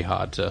going to be pretty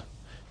hard to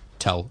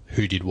tell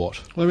who did what.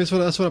 Well, I mean, that's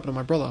what happened to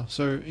my brother.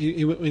 So when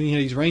he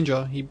had his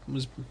Ranger, he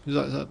was at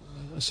a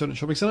certain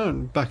shopping centre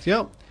and backed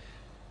out,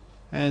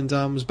 and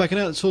was backing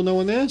out. Saw no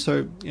one there,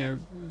 so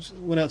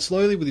went out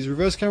slowly with his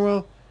reverse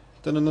camera.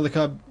 Then another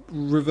car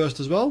reversed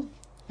as well,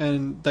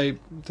 and they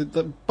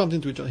bumped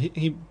into each other.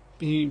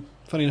 He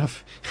funny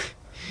enough,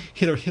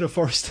 hit a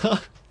Forester,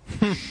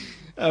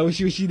 which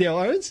he now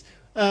owns.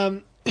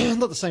 Not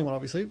the same one,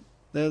 obviously.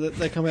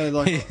 They come out and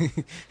like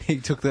He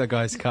took that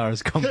guy's car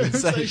as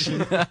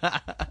compensation. I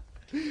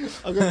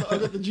got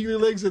the jiggly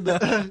legs and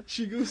the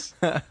shingles.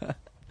 I'm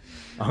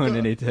going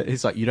to need to...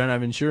 He's like, you don't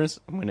have insurance?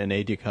 I'm going to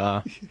need your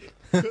car.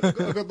 I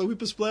got the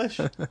whipper splash.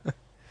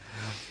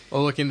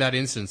 Well, look, in that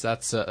instance,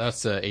 that's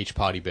each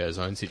party bears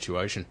own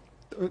situation.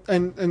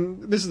 And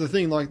this is the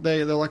thing, like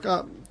they're like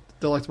to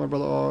my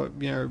brother,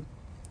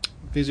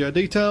 these are our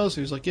details.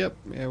 He was like, yep,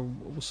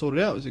 we'll sort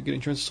it out. Is it get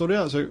insurance to sort it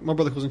out? So my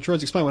brother calls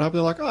insurance, explain what happened.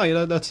 They're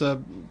like, that's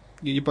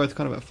you're both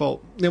kind of at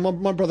fault. Now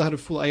my brother had a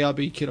full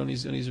ARB kit on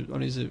his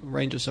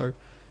Ranger, so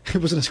it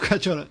wasn't a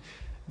scratch on it.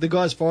 The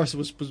guy's Forester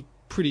was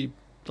pretty,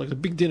 like, a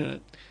big dent in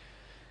it.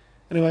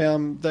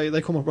 Anyway,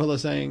 they call my brother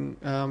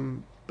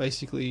saying,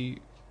 basically,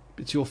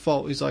 it's your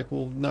fault. He's like,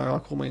 well, no, I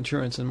called my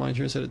insurance, and my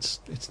insurance said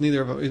it's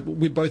neither of us.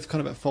 We're both kind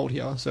of at fault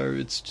here, so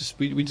it's just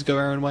we just go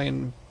our own way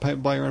and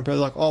buy your own repair.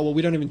 They're like, oh, well,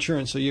 we don't have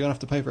insurance, so you're gonna have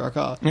to pay for our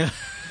car.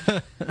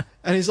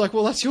 And he's like,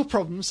 well, that's your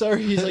problem. So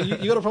he's like,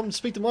 you got a problem?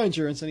 Speak to my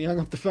insurance. And he hung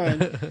up the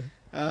phone.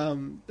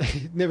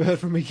 Never heard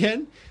from him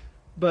again.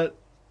 But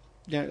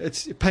yeah,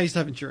 it pays to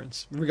have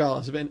insurance,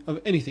 regardless of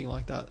anything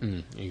like that.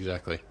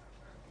 Exactly.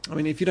 I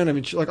mean, if you don't have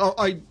insurance,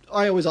 like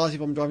I always ask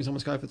if I'm driving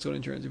someone's car if it's got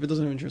insurance. If it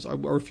doesn't have insurance, I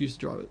refuse to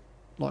drive it.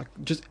 Like,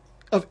 just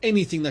of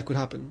anything that could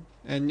happen,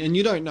 and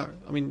you don't know.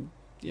 I mean,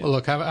 yeah. Well,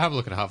 look, have a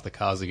look at half the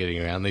cars that are getting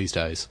around these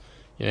days.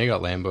 You know, you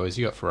got Lambos,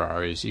 you got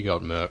Ferraris, you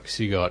got Mercs,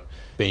 you got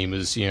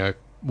Beamers. You know,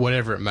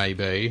 whatever it may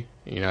be.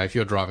 You know, if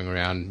you're driving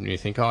around and you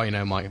think, oh, you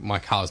know, my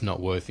car's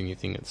not worth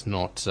anything, it's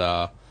not.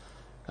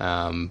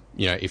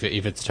 You know, if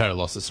it's total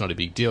loss, it's not a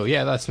big deal.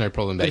 Yeah, that's no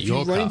problem about your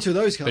car. If you run into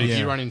those cars, but if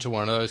you run into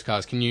one of those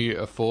cars, can you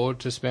afford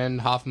to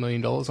spend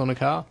 $500,000 on a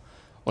car?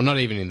 Well, not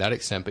even in that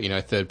extent, but, you know,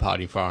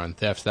 third-party fire and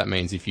theft. That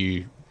means if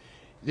you...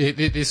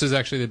 This was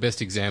actually the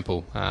best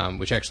example,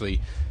 which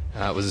actually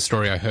was a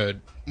story I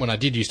heard when I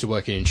did used to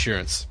work in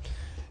insurance.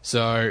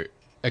 So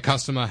a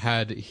customer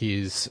had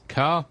his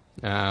car,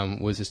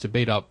 was just a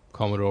beat-up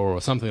Commodore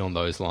or something on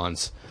those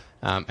lines,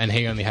 and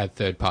he only had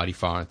third-party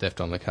fire and theft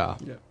on the car.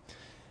 Yeah.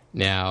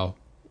 Now,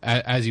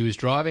 as he was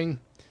driving,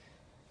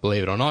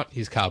 believe it or not,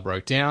 his car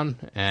broke down,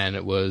 and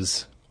it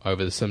was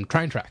over some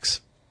train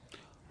tracks.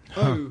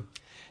 Oh.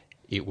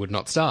 It would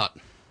not start.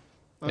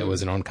 There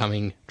was an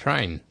oncoming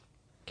train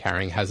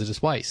carrying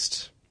hazardous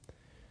waste.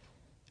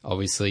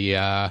 Obviously,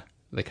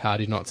 the car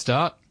did not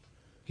start.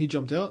 He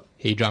jumped out?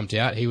 He jumped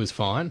out. He was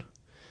fine.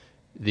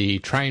 The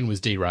train was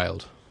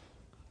derailed.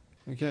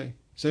 Okay.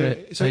 So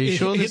are you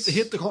sure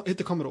hit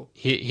the Commodore?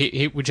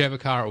 Hit whichever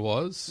car it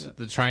was. Yeah.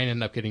 The train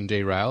ended up getting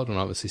derailed and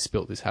obviously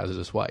spilt this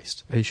hazardous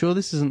waste. Are you sure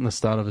this isn't the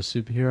start of a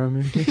superhero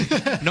movie?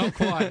 Not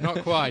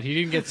quite. He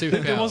didn't get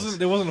superpowers.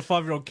 There wasn't a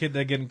 5-year-old kid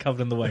there getting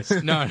covered in the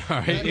waste. No.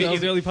 That was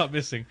the only part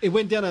missing. It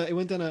went down a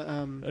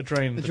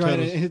train. A train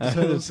and hit the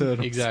turtles.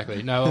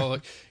 Exactly. No. Well,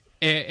 look,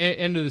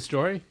 end of the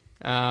story.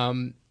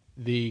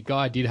 The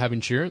guy did have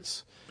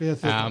insurance.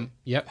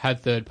 Had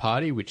third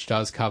party, which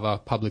does cover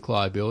public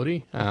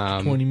liability.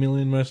 20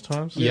 million most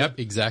times. Yep,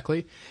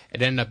 exactly.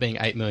 It ended up being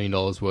 $8 million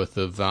worth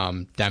of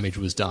damage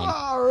was done.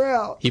 Oh,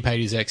 wow. He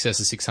paid his excess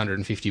of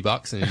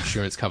 $650 and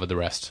insurance covered the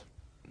rest.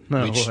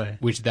 No way.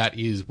 Which that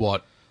is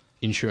what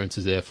insurance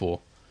is there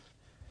for.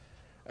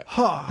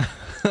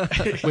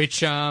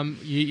 Which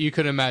you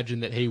could imagine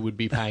that he would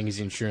be paying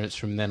his insurance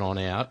from then on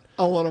out.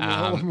 A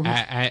lot more.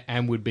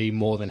 And would be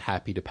more than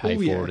happy to pay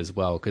for it as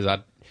well. Because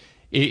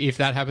if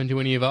that happened to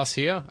any of us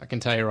here, I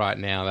can tell you right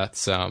now,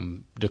 that's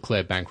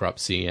declare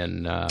bankruptcy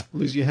and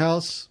lose your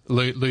house,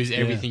 lose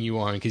everything you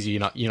own because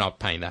you're not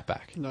paying that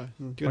back. No,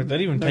 like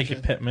they'd even take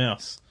your pet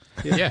mouse.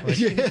 Yeah,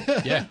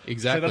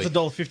 exactly. So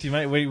that's $1.50,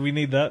 mate. We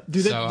need that.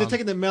 Dude, they're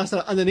taking the mouse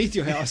out underneath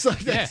your house. Like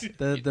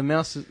the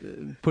mouse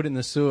put in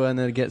the sewer and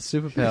then it gets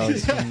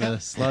superpowers from the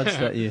sludge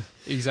that you.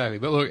 Exactly,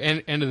 but look,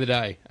 end of the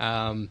day,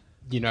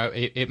 you know,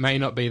 it may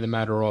not be the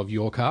matter of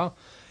your car.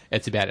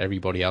 It's about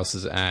everybody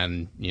else's,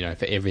 and you know,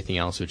 for everything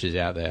else which is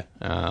out there,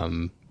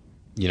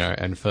 you know,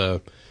 and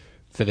for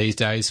these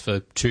days,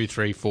 for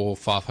 $200, $300,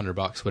 $400,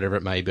 $500, whatever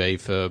it may be,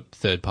 for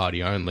third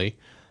party only,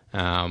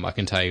 I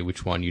can tell you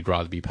which one you'd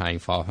rather be paying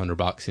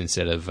 $500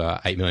 instead of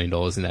 $8 million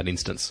in that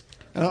instance.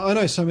 And I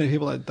know so many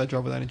people that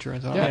drive without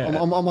insurance.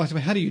 I'm like,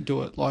 how do you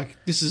do it? Like,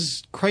 this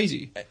is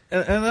crazy.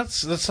 And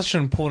that's such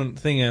an important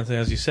thing, Anthony,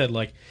 as you said.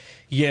 Like,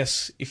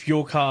 yes, if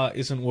your car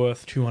isn't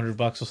worth $200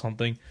 or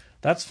something,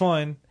 that's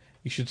fine.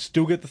 You should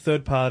still get the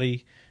third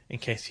party in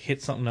case you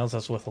hit something else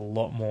that's worth a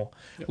lot more.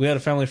 Yep. We had a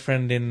family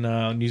friend in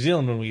New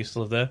Zealand when we used to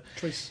live there.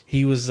 Trace.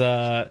 He was,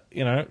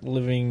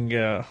 living,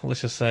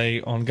 let's just say,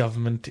 on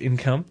government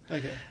income.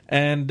 Okay.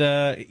 And,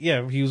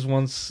 he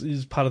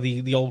was part of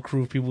the old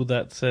crew of people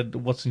that said,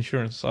 what's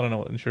insurance? I don't know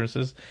what insurance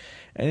is.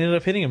 And he ended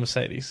up hitting a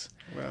Mercedes.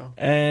 Wow.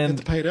 And had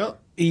to pay it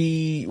out?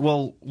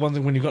 One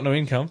thing, when you've got no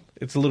income,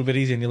 it's a little bit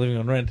easier and you're living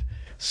on rent.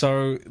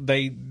 So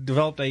they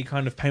developed a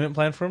kind of payment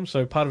plan for him.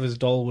 So part of his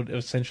dole would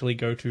essentially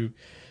go to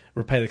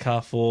repay the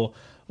car for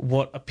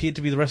what appeared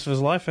to be the rest of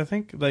his life, I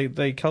think.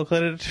 They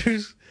calculated it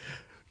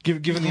to,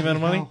 given the amount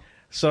of money.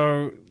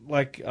 So,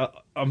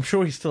 I'm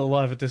sure he's still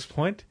alive at this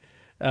point.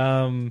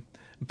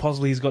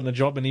 Possibly he's gotten a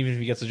job, and even if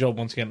he gets a job,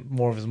 once again,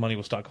 more of his money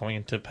will start going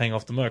into paying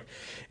off the Merc.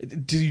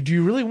 Do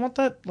you really want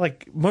that?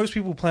 Like, most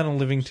people plan on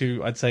living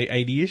to, I'd say,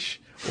 80-ish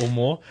or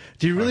more.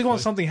 Do you really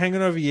want something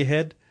hanging over your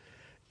head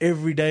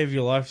every day of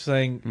your life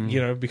saying,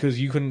 because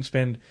you couldn't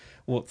spend,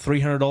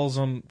 $300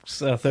 on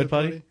third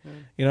party? Yeah.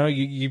 You know,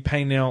 you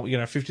pay now,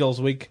 $50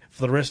 a week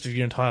for the rest of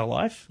your entire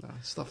life? No,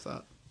 stuff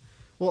that.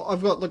 Well,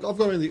 I've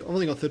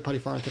only got third party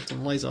fire and theft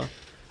on Laser,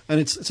 and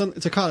it's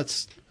a car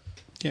that's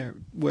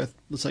worth,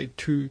 let's say,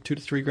 $2,000 to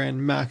 $3,000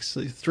 max.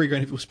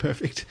 $3,000 if it was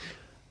perfect.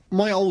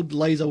 My old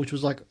Laser, which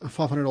was like a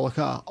 $500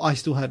 car, I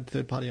still had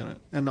third party on it,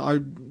 and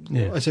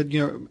I said,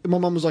 my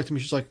mum was like to me,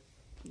 she's like,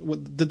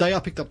 the day I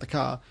picked up the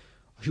car,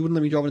 she wouldn't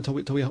let me drive it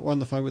until we were on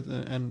the phone with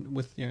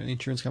the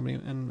insurance company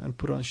and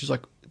put it on. She's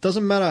like, it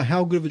doesn't matter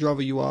how good of a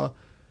driver you are,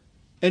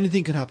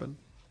 anything can happen,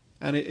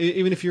 and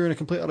even if you're in a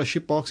complete utter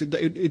shit box,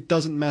 it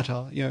doesn't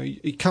matter.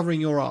 You're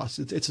covering your ass.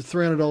 It's a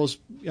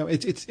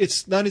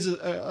 $300. That is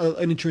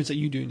an insurance that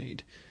you do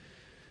need,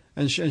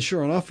 and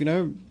sure enough,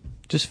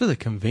 just for the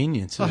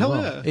convenience as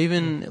well. Yeah.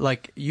 Even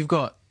like you've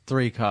got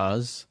 3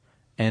 cars,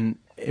 and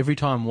every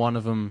time one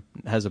of them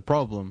has a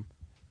problem,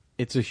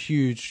 it's a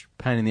huge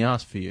pain in the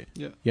ass for you.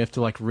 Yeah. You have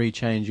to like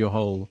rechange your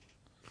whole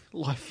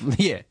Life.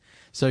 yeah.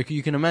 So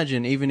you can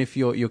imagine, even if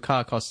your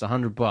car costs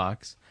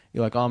 $100,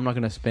 you're like, oh, I'm not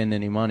going to spend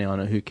any money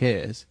on it. Who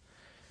cares?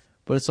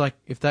 But it's like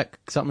if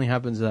something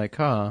happens to that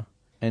car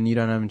and you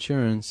don't have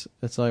insurance,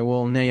 it's like,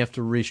 well, now you have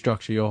to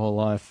restructure your whole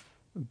life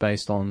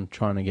based on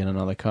trying to get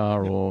another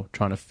car or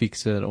trying to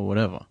fix it or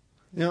whatever.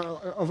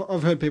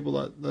 I've heard people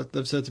that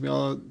they've said to me,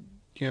 oh,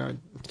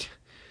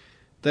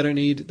 they don't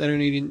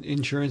need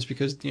insurance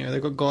because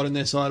they've got God on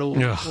their side or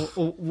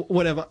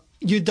whatever.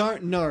 You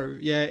don't know.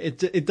 Yeah,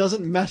 it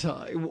doesn't matter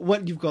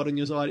what you've got on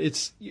your side.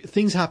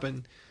 Things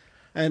happen,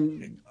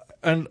 and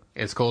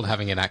it's called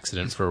having an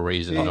accident for a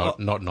reason, not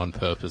on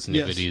purpose. And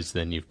yes. if it is,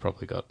 then you've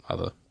probably got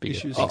other bigger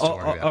Issues. things to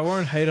worry about. I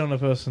won't hate on a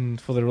person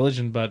for their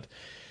religion, but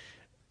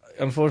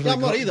unfortunately,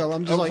 I'm not either.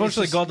 I'm just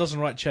unfortunately, God doesn't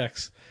write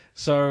checks.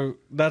 So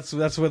that's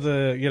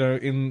where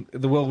in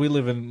the world we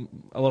live in,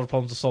 a lot of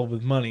problems are solved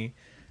with money,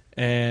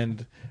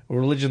 and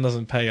religion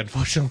doesn't pay,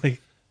 unfortunately.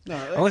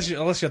 No, unless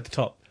you're at the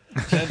top.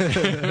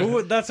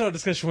 And that's not a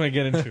discussion we're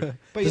going to get into.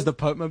 Does the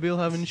Pope Mobile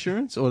have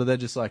insurance, or are they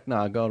just like,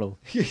 nah, God will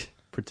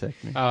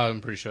protect me?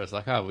 I'm pretty sure it's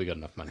like, we got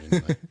enough money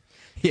anyway.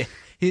 Yeah.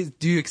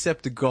 Do you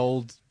accept a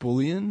gold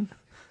bullion?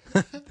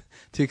 Do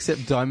you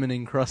accept diamond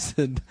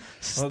encrusted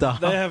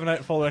stuff? They have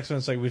an follow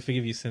excellence saying, we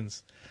forgive you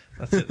sins.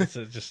 That's it. That's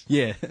it. Just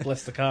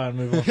bless the car and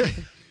move on.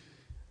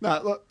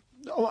 No, look,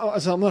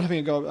 so I'm not having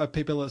a go at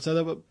people that say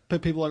that,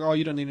 but people are like, oh,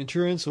 you don't need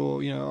insurance,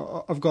 or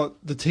I've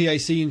got the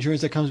TAC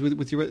insurance that comes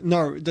with your.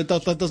 No,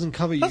 that doesn't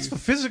cover you. That's for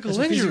physical That's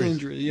for injury. physical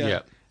injury. Yeah.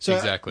 So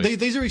exactly.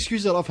 These are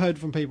excuses that I've heard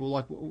from people.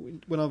 Like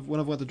when I've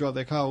went to drive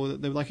their car,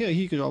 they're like, yeah,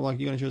 here you can drive. I'm like,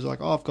 you got insurance? They're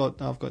like, oh, I've got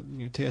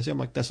TAC. I'm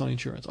like, that's not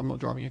insurance. I'm not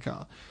driving a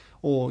car.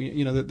 Or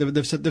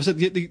they've said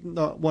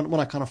when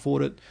I can't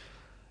afford it.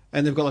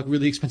 And they've got like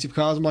really expensive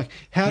cars. I'm like,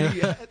 how do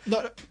you?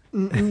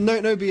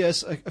 No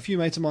BS. A few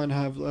mates of mine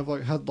have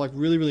had like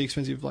really really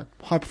expensive like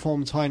high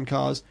performance high end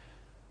cars.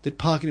 They'd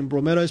park it in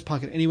Broadmeadows,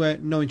 park it anywhere,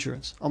 no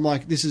insurance. I'm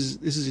like, this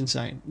is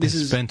insane. They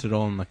spent it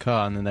all on the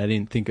car, and then they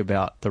didn't think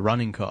about the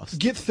running costs.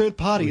 Get third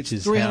party. It's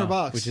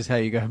 $300. Which is how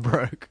you go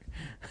broke.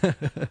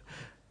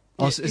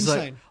 It's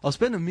like, I'll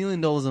spend $1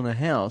 million on a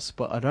house,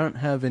 but I don't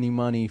have any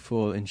money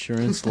for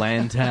insurance,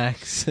 land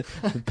tax,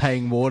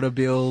 paying water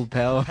bill,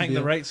 power paying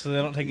bill. the rates so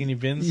they're not taking your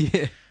bins.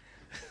 Yeah.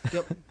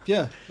 Yep.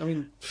 Yeah. I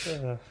mean,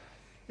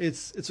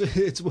 it's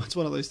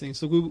one of those things.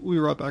 So we'll be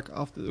right back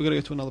after. We're gonna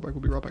go to another break.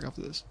 We'll be right back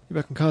after this.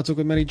 You're back on Car Talk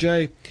with Matty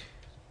J.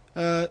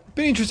 Been an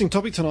interesting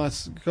topic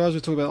tonight, guys.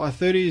 We're talking about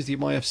i30s, the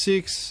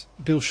MyF6,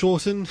 Bill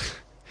Shorten,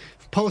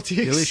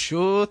 politics. Billy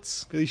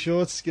Shorts.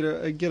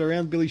 Get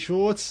around Billy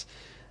Shorts.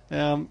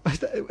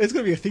 It's going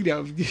to be a thing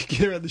now.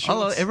 Get around the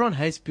Shorts. Everyone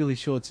hates Billy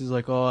Shorts. He's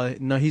like, oh,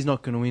 no, he's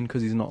not going to win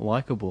because he's not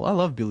likable. I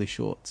love Billy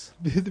Shorts.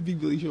 The big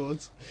Billy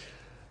Shorts.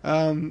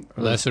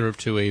 Lesser of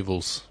two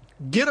evils.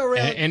 Get around.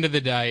 At the end of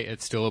the day,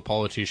 it's still a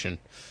politician.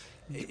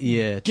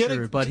 Yeah,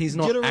 true, but he's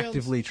not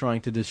actively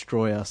trying to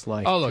destroy us.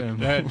 Like, oh look,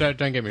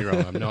 don't get me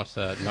wrong. I'm not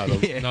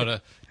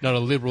a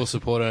liberal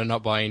supporter,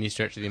 not by any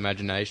stretch of the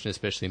imagination,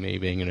 especially me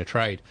being in a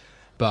trade.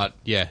 But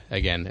yeah,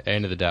 again, at the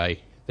end of the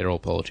day, they're all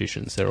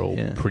politicians. They're all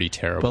pretty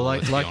terrible.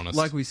 But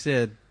like we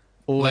said,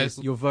 always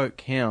your vote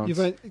counts.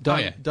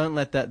 Don't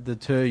let that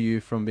deter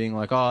you from being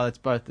like, oh, it's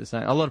both the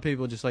same. A lot of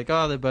people are just like,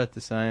 oh, they're both the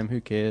same.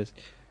 Who cares?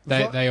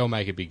 They all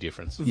make a big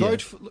difference.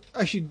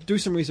 Actually, do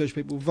some research,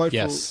 people. Vote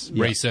for.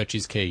 Research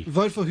is key.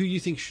 Vote for who you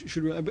think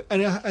should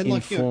and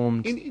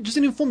informed. Like just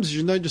an informed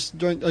decision.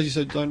 Don't as you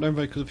said. Don't vote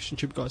because the fish and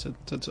chip guy said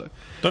so.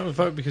 Don't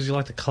vote because you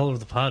like the colour of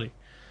the party.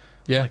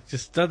 Yeah, like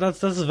just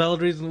that's a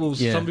valid reason. Well,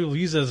 some people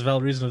use it as a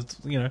valid reason.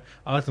 Of,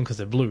 I like them because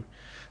they're blue.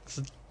 It's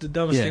the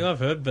dumbest thing I've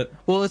heard. But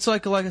it's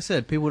like I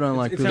said, people don't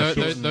like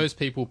those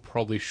people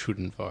probably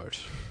shouldn't vote.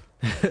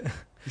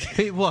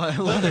 What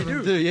they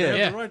do? They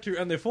have the right to,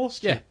 and they're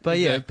forced to. Yeah,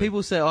 but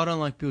people say, I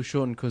don't like Bill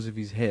Shorten because of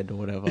his head or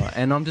whatever.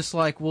 And I'm just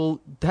like, well,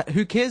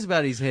 who cares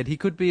about his head? He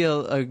could be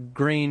a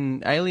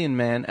green alien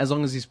man as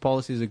long as his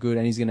policies are good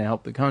and he's going to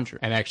help the country.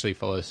 And actually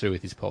follows through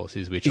with his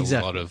policies, which a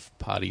lot of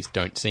parties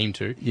don't seem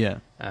to. Yeah.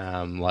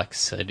 Like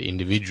said,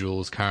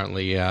 individuals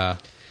currently,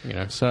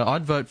 So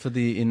I'd vote for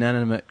the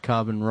inanimate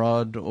carbon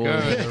rod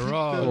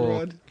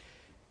or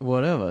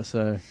whatever,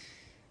 so.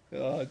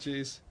 Oh,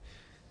 jeez.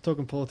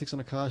 Talking politics on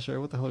a car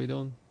show. What the hell are you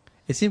doing?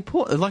 It's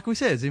important. Like we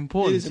said, it's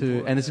important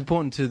it's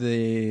important to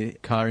the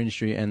car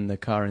industry and the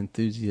car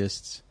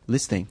enthusiasts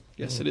listening.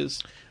 Yes, it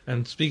is.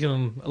 And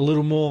speaking a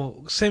little more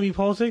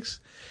semi-politics,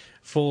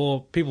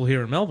 for people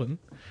here in Melbourne,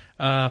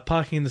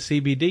 parking in the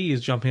CBD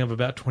is jumping up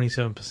about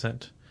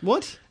 27%.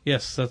 What?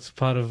 Yes, that's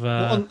part of...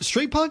 on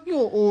street parking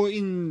or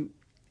in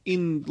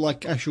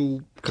like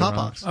actual car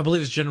parks? I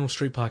believe it's general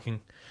street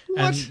parking. What?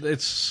 And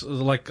it's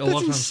like a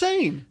lot of That's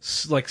times,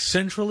 insane. Like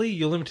centrally,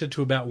 you're limited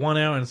to about 1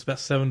 hour, and it's about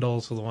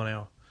 $7 for the 1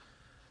 hour.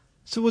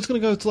 So what's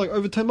going to go to like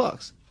over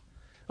 $10?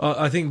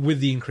 I think with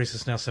the increase,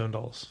 it's now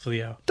 $7 for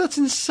the hour. That's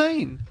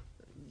insane.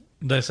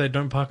 They say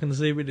don't park in the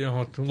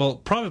CBD. Well,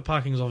 private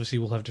parkings obviously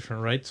will have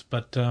different rates,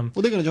 but Well,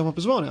 they're going to jump up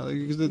as well now.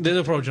 Because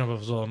they'll probably jump up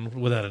as well,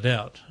 without a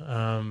doubt.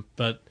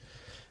 But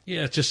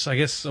yeah, just I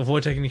guess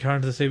avoid taking your car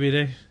into the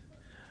CBD.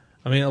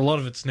 I mean, a lot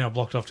of it's now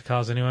blocked off to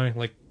cars anyway,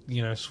 like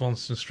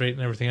Swanston Street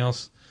and everything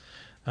else.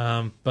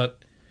 But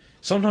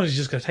sometimes you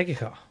just got to take your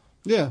car.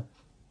 yeah.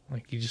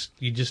 Like you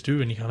just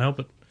do, and you can't help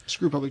it.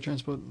 Screw public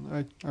transport.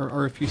 I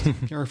refuse.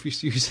 I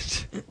refuse to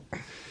use it.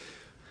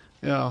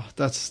 Yeah,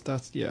 that's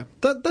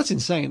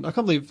insane. I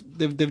can't believe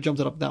they've jumped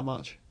it up that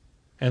much.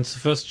 And it's the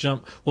first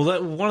jump.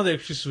 Well, one of the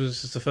excuses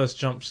was it's the first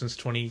jump since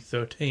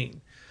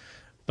 2013,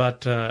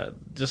 but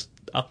just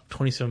up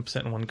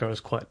 27% in one go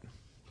is quite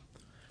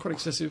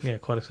excessive. Yeah,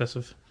 quite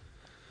excessive.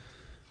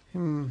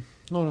 Not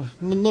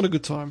a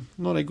good time.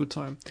 Not a good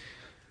time.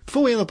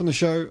 Before we end up on the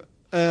show,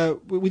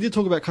 we did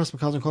talk about customer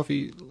cars and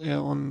coffee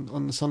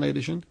on the Sunday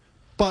edition,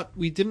 but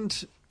we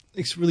didn't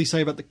really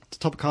say about the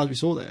type of cars we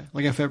saw there,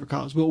 like our favourite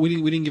cars. Well, we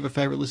didn't give a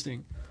favourite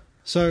listing.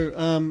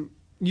 So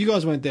you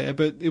guys weren't there,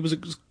 but it was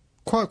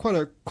quite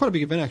a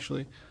big event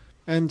actually,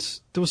 and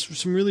there was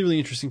some really, really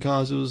interesting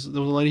cars. There was a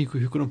lady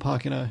who couldn't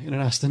park in an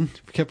Aston.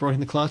 We kept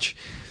riding the clutch,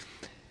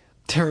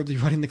 terribly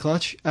riding the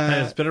clutch.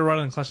 Hey, it's better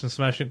riding the clutch than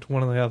smashing into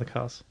one of the other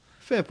cars.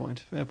 Fair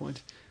point.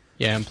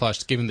 Yeah, and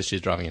plus, given that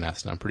she's driving an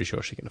Aston, I'm pretty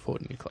sure she can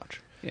afford a new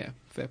clutch. Yeah,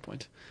 fair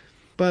point.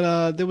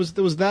 But there was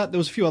that. There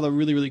was a few other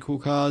really, really cool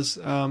cars.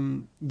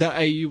 That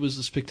AU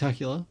was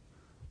spectacular.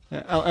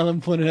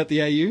 Alan pointed out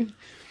the AU.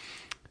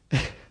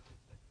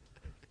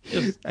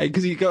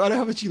 Because I know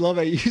how much you love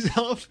AUs,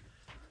 Alan.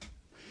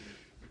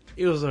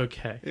 It was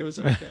okay. It was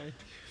okay.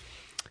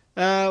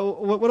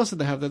 What else did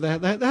they have? They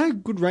had a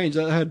good range.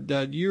 They had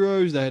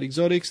Euros, they had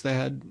exotics, they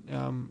had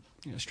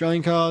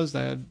Australian cars.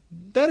 They had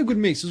a good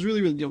mix. It was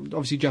really, really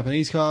obviously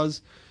Japanese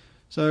cars.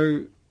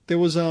 So there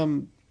was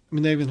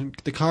they even had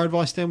the car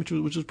advice stand,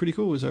 which was pretty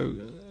cool. So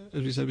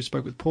as we said, we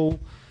spoke with Paul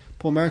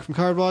Marek from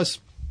Car Advice.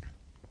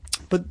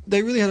 But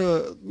they really had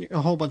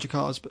a whole bunch of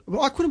cars. But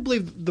I couldn't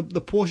believe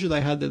the Porsche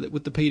they had there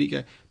with the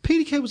PDK.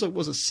 PDK was a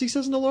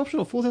 $6,000 option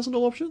or $4,000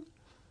 option?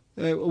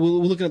 We're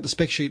looking at the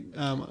spec sheet.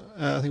 I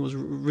think it was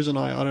Riz and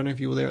I don't know if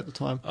you were there at the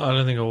time. I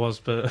don't think I was,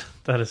 but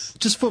that is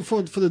just for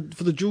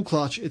the dual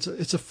clutch. It's a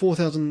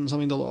 $4,000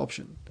 something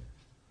option,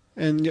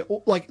 and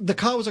like the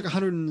car was like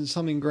 $100 and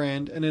something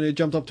grand, and then it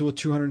jumped up to a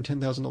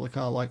 $210,000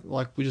 car.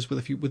 Like we just with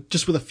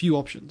a few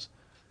options.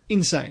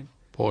 Insane.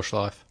 Porsche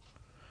life.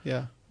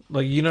 Yeah.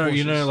 Like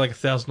Porsches. Like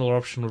 $1,000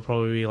 option would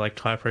probably be like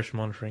tire pressure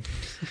monitoring.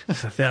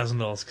 It's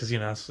 $1,000 because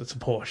it's a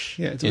Porsche.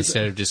 Yeah,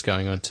 instead of just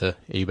going onto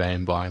eBay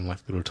and buying like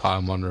little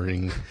tire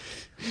monitoring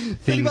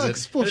things.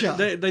 Porsche.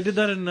 They did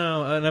that in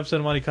an episode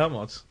of Mighty Car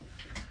Mods,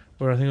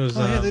 where I think it was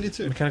they did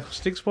too. Mechanical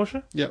Sticks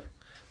Porsche. Yep.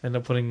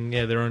 Ended up putting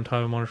their own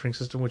tire monitoring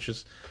system, which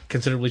is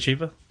considerably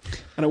cheaper,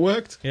 and it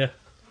worked. Yeah.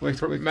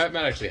 Matt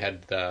actually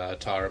had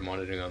tire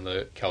monitoring on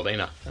the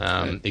Caldina,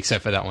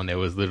 except for that one. There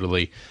was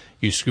literally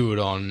you screw it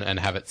on and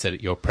have it set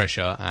at your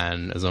pressure,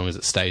 and as long as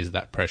it stays at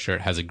that pressure,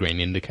 it has a green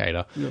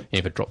indicator. Yep.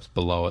 If it drops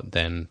below it,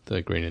 then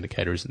the green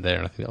indicator isn't there.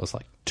 And I think that was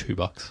like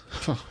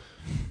 $2.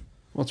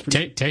 What's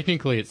pretty?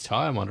 Technically, it's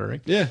tire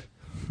monitoring. Yeah,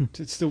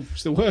 it still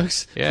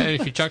works. Yeah, and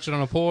if you chucked it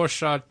on a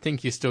Porsche, I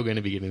think you're still going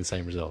to be getting the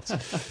same results.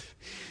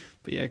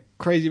 But yeah,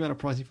 crazy amount of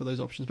pricing for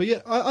those options. But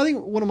yeah, I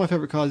think one of my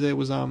favourite cars there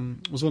was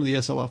one of the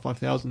SLR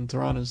 5000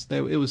 Tiranas.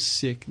 It was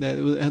sick.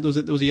 There was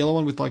a yellow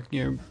one with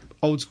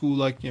old school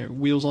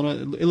wheels on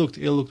it.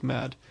 It looked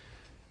mad.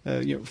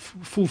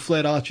 Full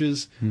flared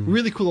arches.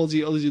 Really cool old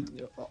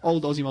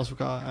Aussie muscle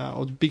car. I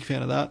was a big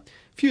fan of that.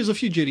 A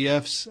few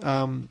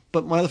GDFs.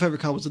 But my other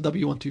favourite car was the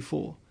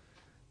W124.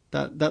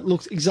 That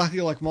looks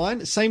exactly like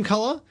mine. Same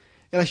colour.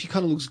 It actually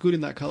kind of looks good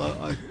in that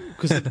colour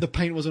because the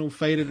paint wasn't all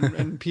faded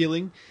and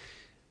peeling.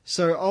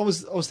 So I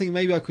was thinking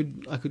maybe I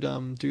could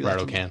do that.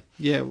 Rattle can.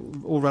 Yeah,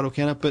 or rattle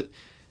can it, but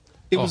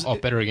it was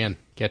better again.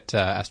 Get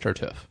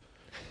AstroTurf.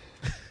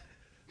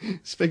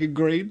 Speak of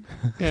green.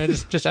 Yeah,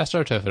 just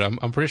AstroTurf it.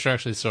 I'm pretty sure I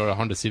actually saw a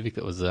Honda Civic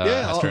that was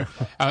Astro.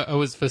 It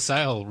was for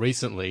sale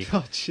recently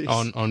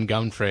on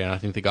Gumtree, and I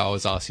think the guy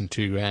was asking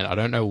 $2,000. I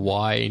don't know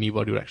why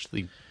anybody would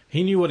actually.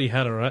 He knew what he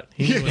had, all right.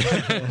 He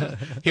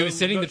was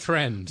setting the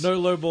trend. No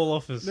low ball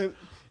offers. No,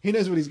 he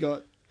knows what he's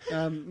got.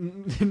 No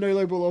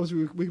low ball offers.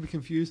 We be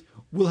confused.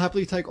 We'll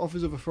happily take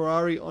offers of a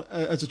Ferrari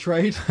as a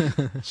trade.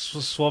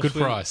 Good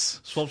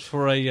price. Swaps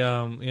for a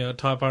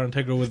Type R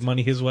Integra with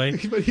money his way.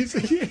 But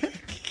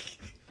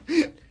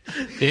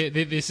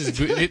This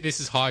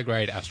is high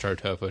grade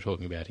AstroTurf we're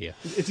talking about here.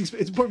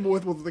 It's probably more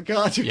worthwhile than the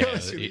car.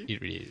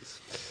 It really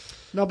is.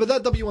 No, but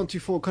that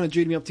W124 kind of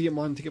G'd me up to get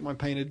mine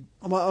painted.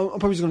 I'm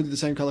probably just going to do the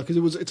same colour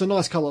because it's a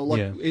nice colour.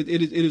 It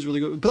is really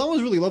good. But that one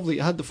was really lovely.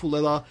 It had the full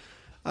leather.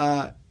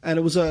 And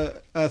it was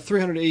a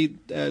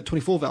 300E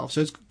 24 valve,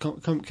 so it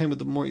came with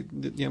the more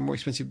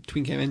expensive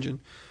twin cam engine,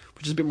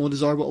 which is a bit more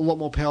desirable, a lot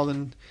more power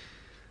than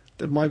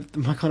my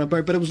kind of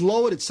boat. But it was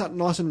lowered, it sat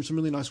nice on some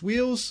really nice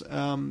wheels.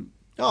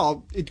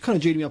 It kind of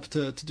G'd me up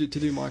to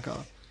do my car.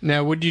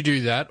 Now, would you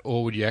do that,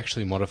 or would you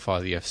actually modify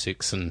the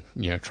F6 and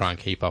try and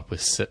keep up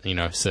with certain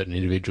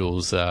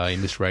individuals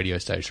in this radio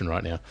station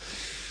right now?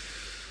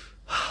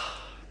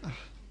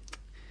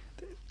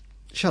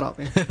 Shut up,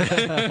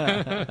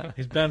 man.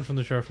 He's banned from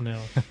the show from now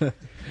on.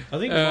 I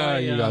think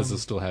you guys will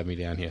still have me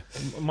down here.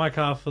 my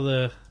car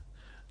for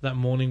that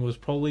morning was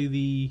probably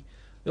the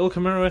Il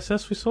Camaro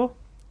SS we saw.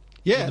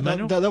 Yeah, The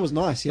manual? that was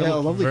nice. Yeah, That a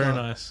looked lovely very car.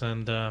 nice,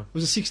 and It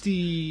was a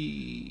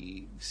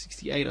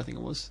 68, I think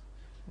it was.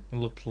 it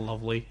looked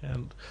lovely.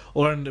 And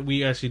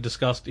we actually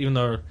discussed, even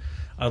though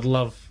I'd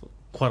love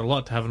quite a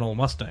lot to have an old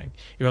Mustang,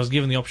 if I was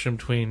given the option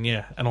between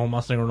an old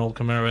Mustang or an old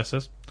Camaro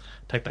SS,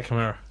 take that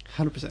Camaro.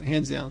 100%,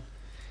 hands down.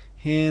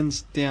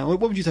 Hands down. What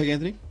would you take,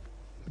 Anthony?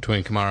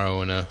 Between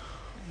Camaro and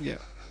Yeah.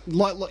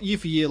 Like year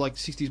for year, like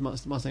 60s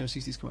Mustang or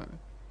 60s Camaro.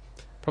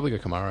 probably go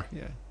Camaro.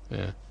 Yeah.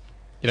 Yeah.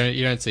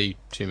 You don't see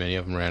too many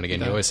of them around again.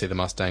 No. You always see the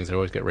Mustangs that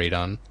always get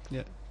redone.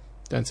 Yeah.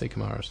 Don't see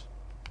Camaros.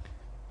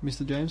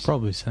 Mr. James?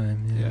 Probably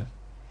same, yeah.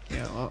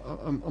 Yeah,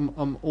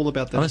 I'm all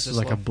about that. Unless it's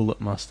like a Bullet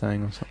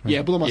Mustang or something.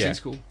 Yeah, Bullet Mustang's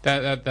cool.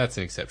 That's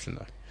an exception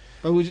though.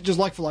 But we just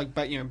like for like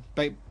basic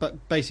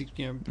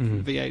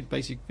V8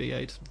 basic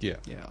V8. Yeah.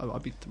 Yeah,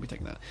 I'd be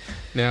taking that.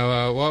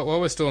 Now, while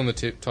we're still on the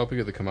topic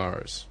of the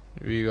Camaros,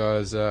 have you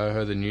guys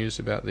heard the news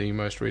about the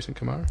most recent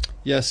Camaro?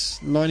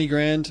 Yes, 90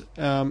 grand,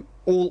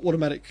 all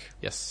automatic,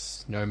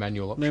 Yes, no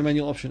manual option. no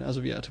manual option as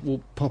of yet.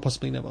 Well,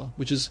 possibly never,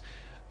 which is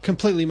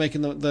completely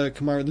making the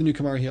Camaro, the new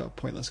Camaro here, a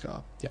pointless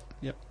car. Yep.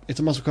 It's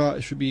a muscle car.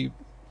 It should be.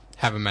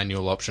 Have a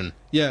manual option.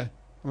 Yeah,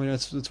 I mean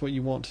that's what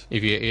you want.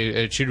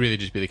 It should really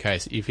just be the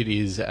case. If it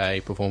is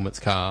a performance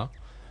car,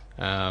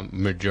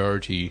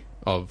 majority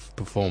of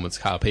performance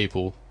car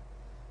people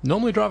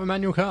normally drive a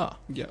manual car.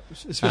 Yeah,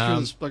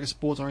 especially with like a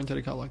sports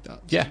oriented car like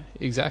that. Yeah,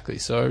 exactly.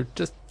 So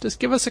just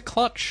give us a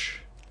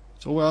clutch.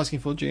 It's all we're asking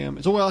for, GM.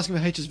 It's all we're asking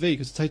for HSV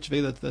because it's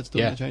HSV that's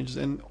doing the changes.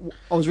 And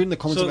I was reading the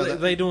comments So about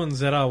that. they doing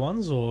ZR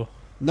ones or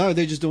No,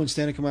 they're just doing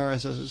standard Camaro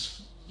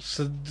SSs.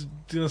 so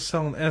they're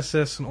selling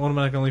SS and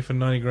automatic only for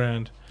 90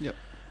 grand,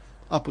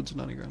 Upwards of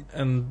 90 grand.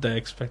 and they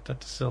expect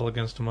that to sell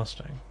against a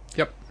Mustang.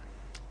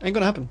 Ain't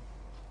gonna happen.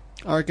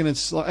 I reckon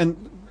it's like,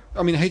 and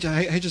I mean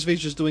HSV is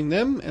just doing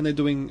them, and they're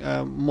doing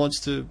mods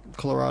to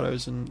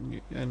Colorados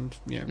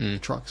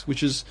and trucks,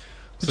 which is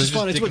So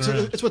fine. just dicking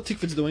around. It's what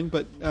Tickford's doing,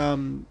 but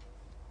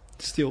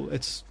still,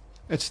 it's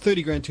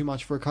 30 grand too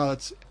much for a car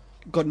that's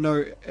got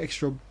no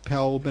extra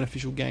power or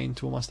beneficial gain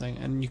to a Mustang,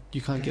 and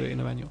you can't get it in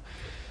a manual.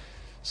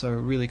 So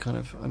really kind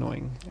of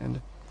annoying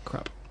and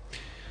crap.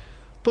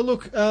 But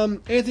look,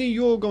 Anthony,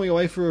 you're going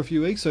away for a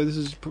few weeks, so this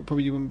is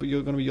probably you're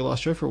going to be your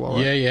last show for a while,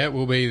 right? Yeah, it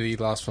will be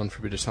the last one for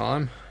a bit of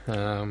time.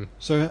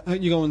 So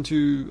you're going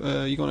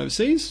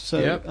overseas. So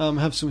Yep.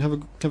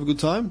 have a good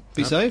time.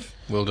 Be safe.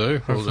 We'll do.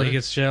 Hopefully he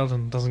gets jailed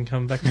and doesn't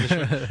come back to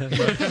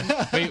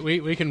the show.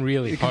 we can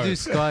really You can hope. do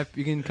Skype.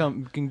 You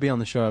can be on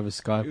the show over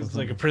Skype. It's or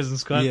like a something. prison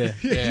Skype.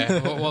 Yeah. Yeah.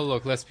 Well,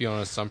 look. Let's be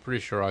honest. I'm pretty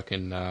sure I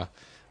can. I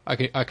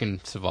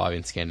can survive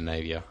in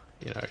Scandinavia.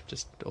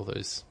 Just all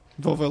those.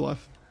 Volvo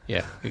life.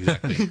 Yeah,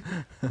 exactly.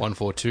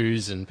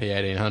 142s and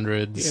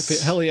P1800s.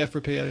 Yeah, hell yeah for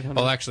P1800.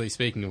 Well, actually,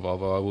 speaking of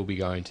Volvo, I will be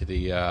going to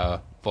the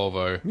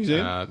Volvo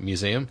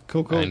museum.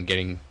 Cool. And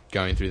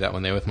going through that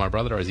one there with my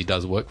brother, as he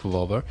does work for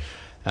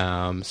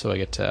Volvo. So I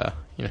get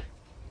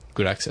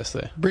good access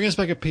there. Bring us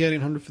back a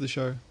P1800 for the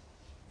show.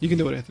 You can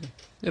do it, Anthony.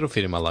 It'll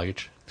fit in my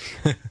luggage.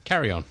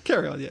 Carry on.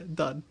 Carry on, yeah,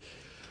 done.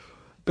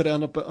 But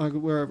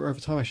we're over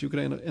time. Actually,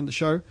 we're going to end the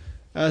show.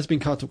 It's been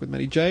Car Talk with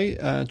Matty J.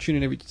 Tune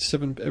in every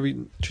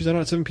Tuesday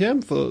night at 7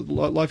 p.m. for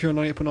live here on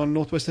 98.9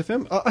 Northwest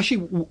FM.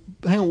 Actually,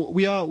 hang on,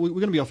 we're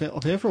going to be off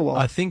air for a while.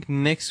 I think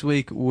next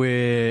week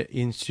we're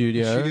in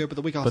studio. But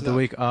the week after,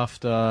 week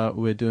after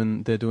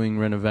they're doing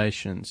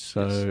renovations.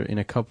 So in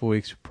a couple of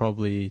weeks, we'll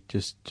probably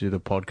just do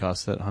the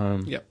podcast at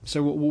home. Yeah.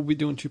 So we'll be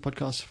doing 2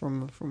 podcasts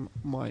from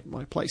my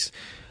place.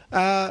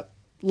 Like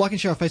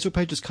and share our Facebook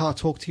page as Car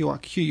Talk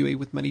TORQUE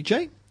with Matty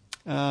J.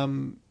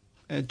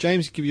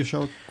 James, give your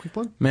show a quick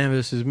plug. Man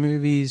vs.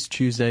 Movies,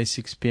 Tuesday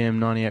 6 p.m,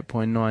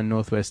 98.9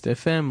 Northwest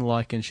FM.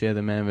 Like and share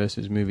the Man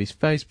vs. Movies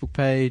Facebook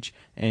page,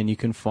 and you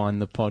can find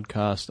the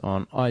podcast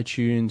on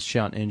iTunes,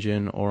 Shout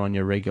Engine, or on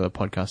your regular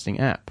podcasting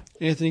app.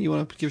 Anthony, you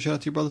want to give a shout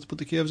out to your brother to put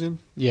the Kievs in?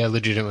 Yeah,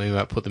 legitimately, we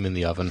might put them in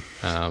the oven.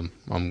 I'm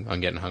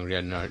getting hungry.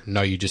 I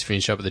know you just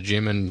finished up at the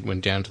gym and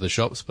went down to the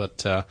shops,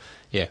 but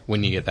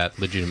when you get that,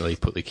 legitimately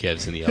put the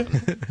Kievs in the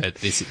oven.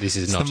 This is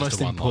It's not the just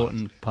most a one-line.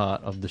 important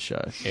part of the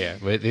show. Yeah,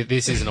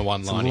 this isn't a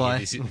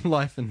one-line. It's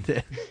life and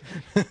death.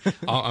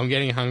 I'm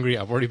getting hungry.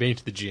 I've already been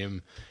to the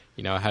gym.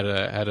 I had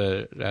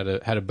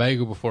a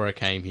bagel before I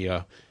came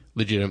here.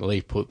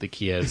 Legitimately put the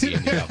Kievs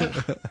in the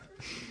oven.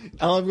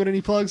 Alan, got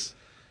any plugs?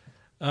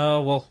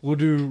 Well, we'll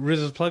do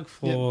Riz's plug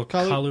for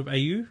Carloop.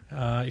 Carloop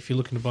AU. If you're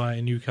looking to buy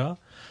a new car,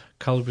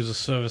 Carloop is a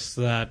service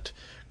that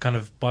kind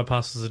of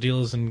bypasses the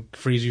dealers and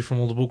frees you from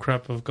all the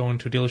bullcrap of going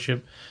to a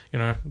dealership,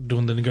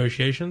 doing the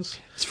negotiations.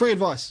 It's free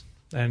advice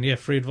And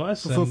free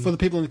advice. for the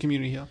people in the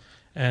community here.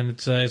 And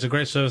it's a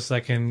great service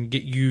that can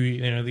get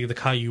you, the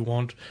car you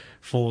want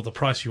for the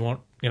price you want.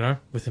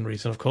 within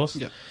reason, of course.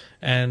 Yeah.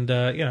 And,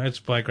 it's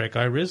by a great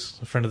guy, Riz,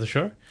 a friend of the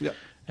show. Yeah.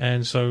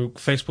 And so,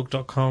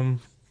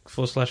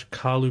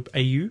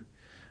 facebook.com/carloopau.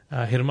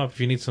 Hit him up if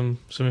you need some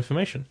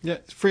information. Yeah,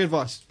 it's free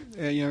advice.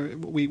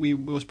 We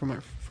always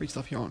promote free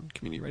stuff here on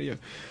Community Radio.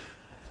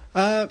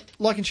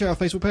 Like and share our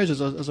Facebook page,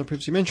 as I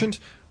previously mentioned.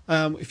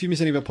 If you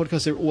miss any of our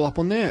podcasts, they're all up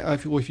on there.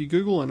 If you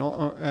Google and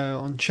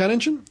on Chat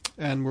Engine,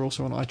 and we're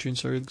also on iTunes,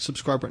 so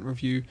subscribe, rate, and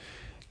review.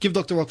 Give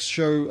Dr. Rock's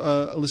show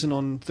a listen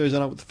on Thursday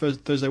night with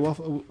Thursday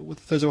Waffle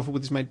with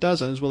his mate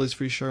Daz, as well as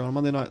for his show on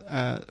Monday night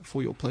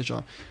for your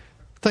pleasure.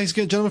 Thanks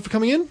again, gentlemen, for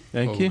coming in.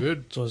 Thank you.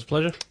 Good. It's always a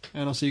pleasure.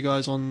 And I'll see you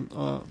guys on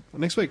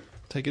next week.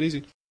 Take it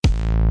easy.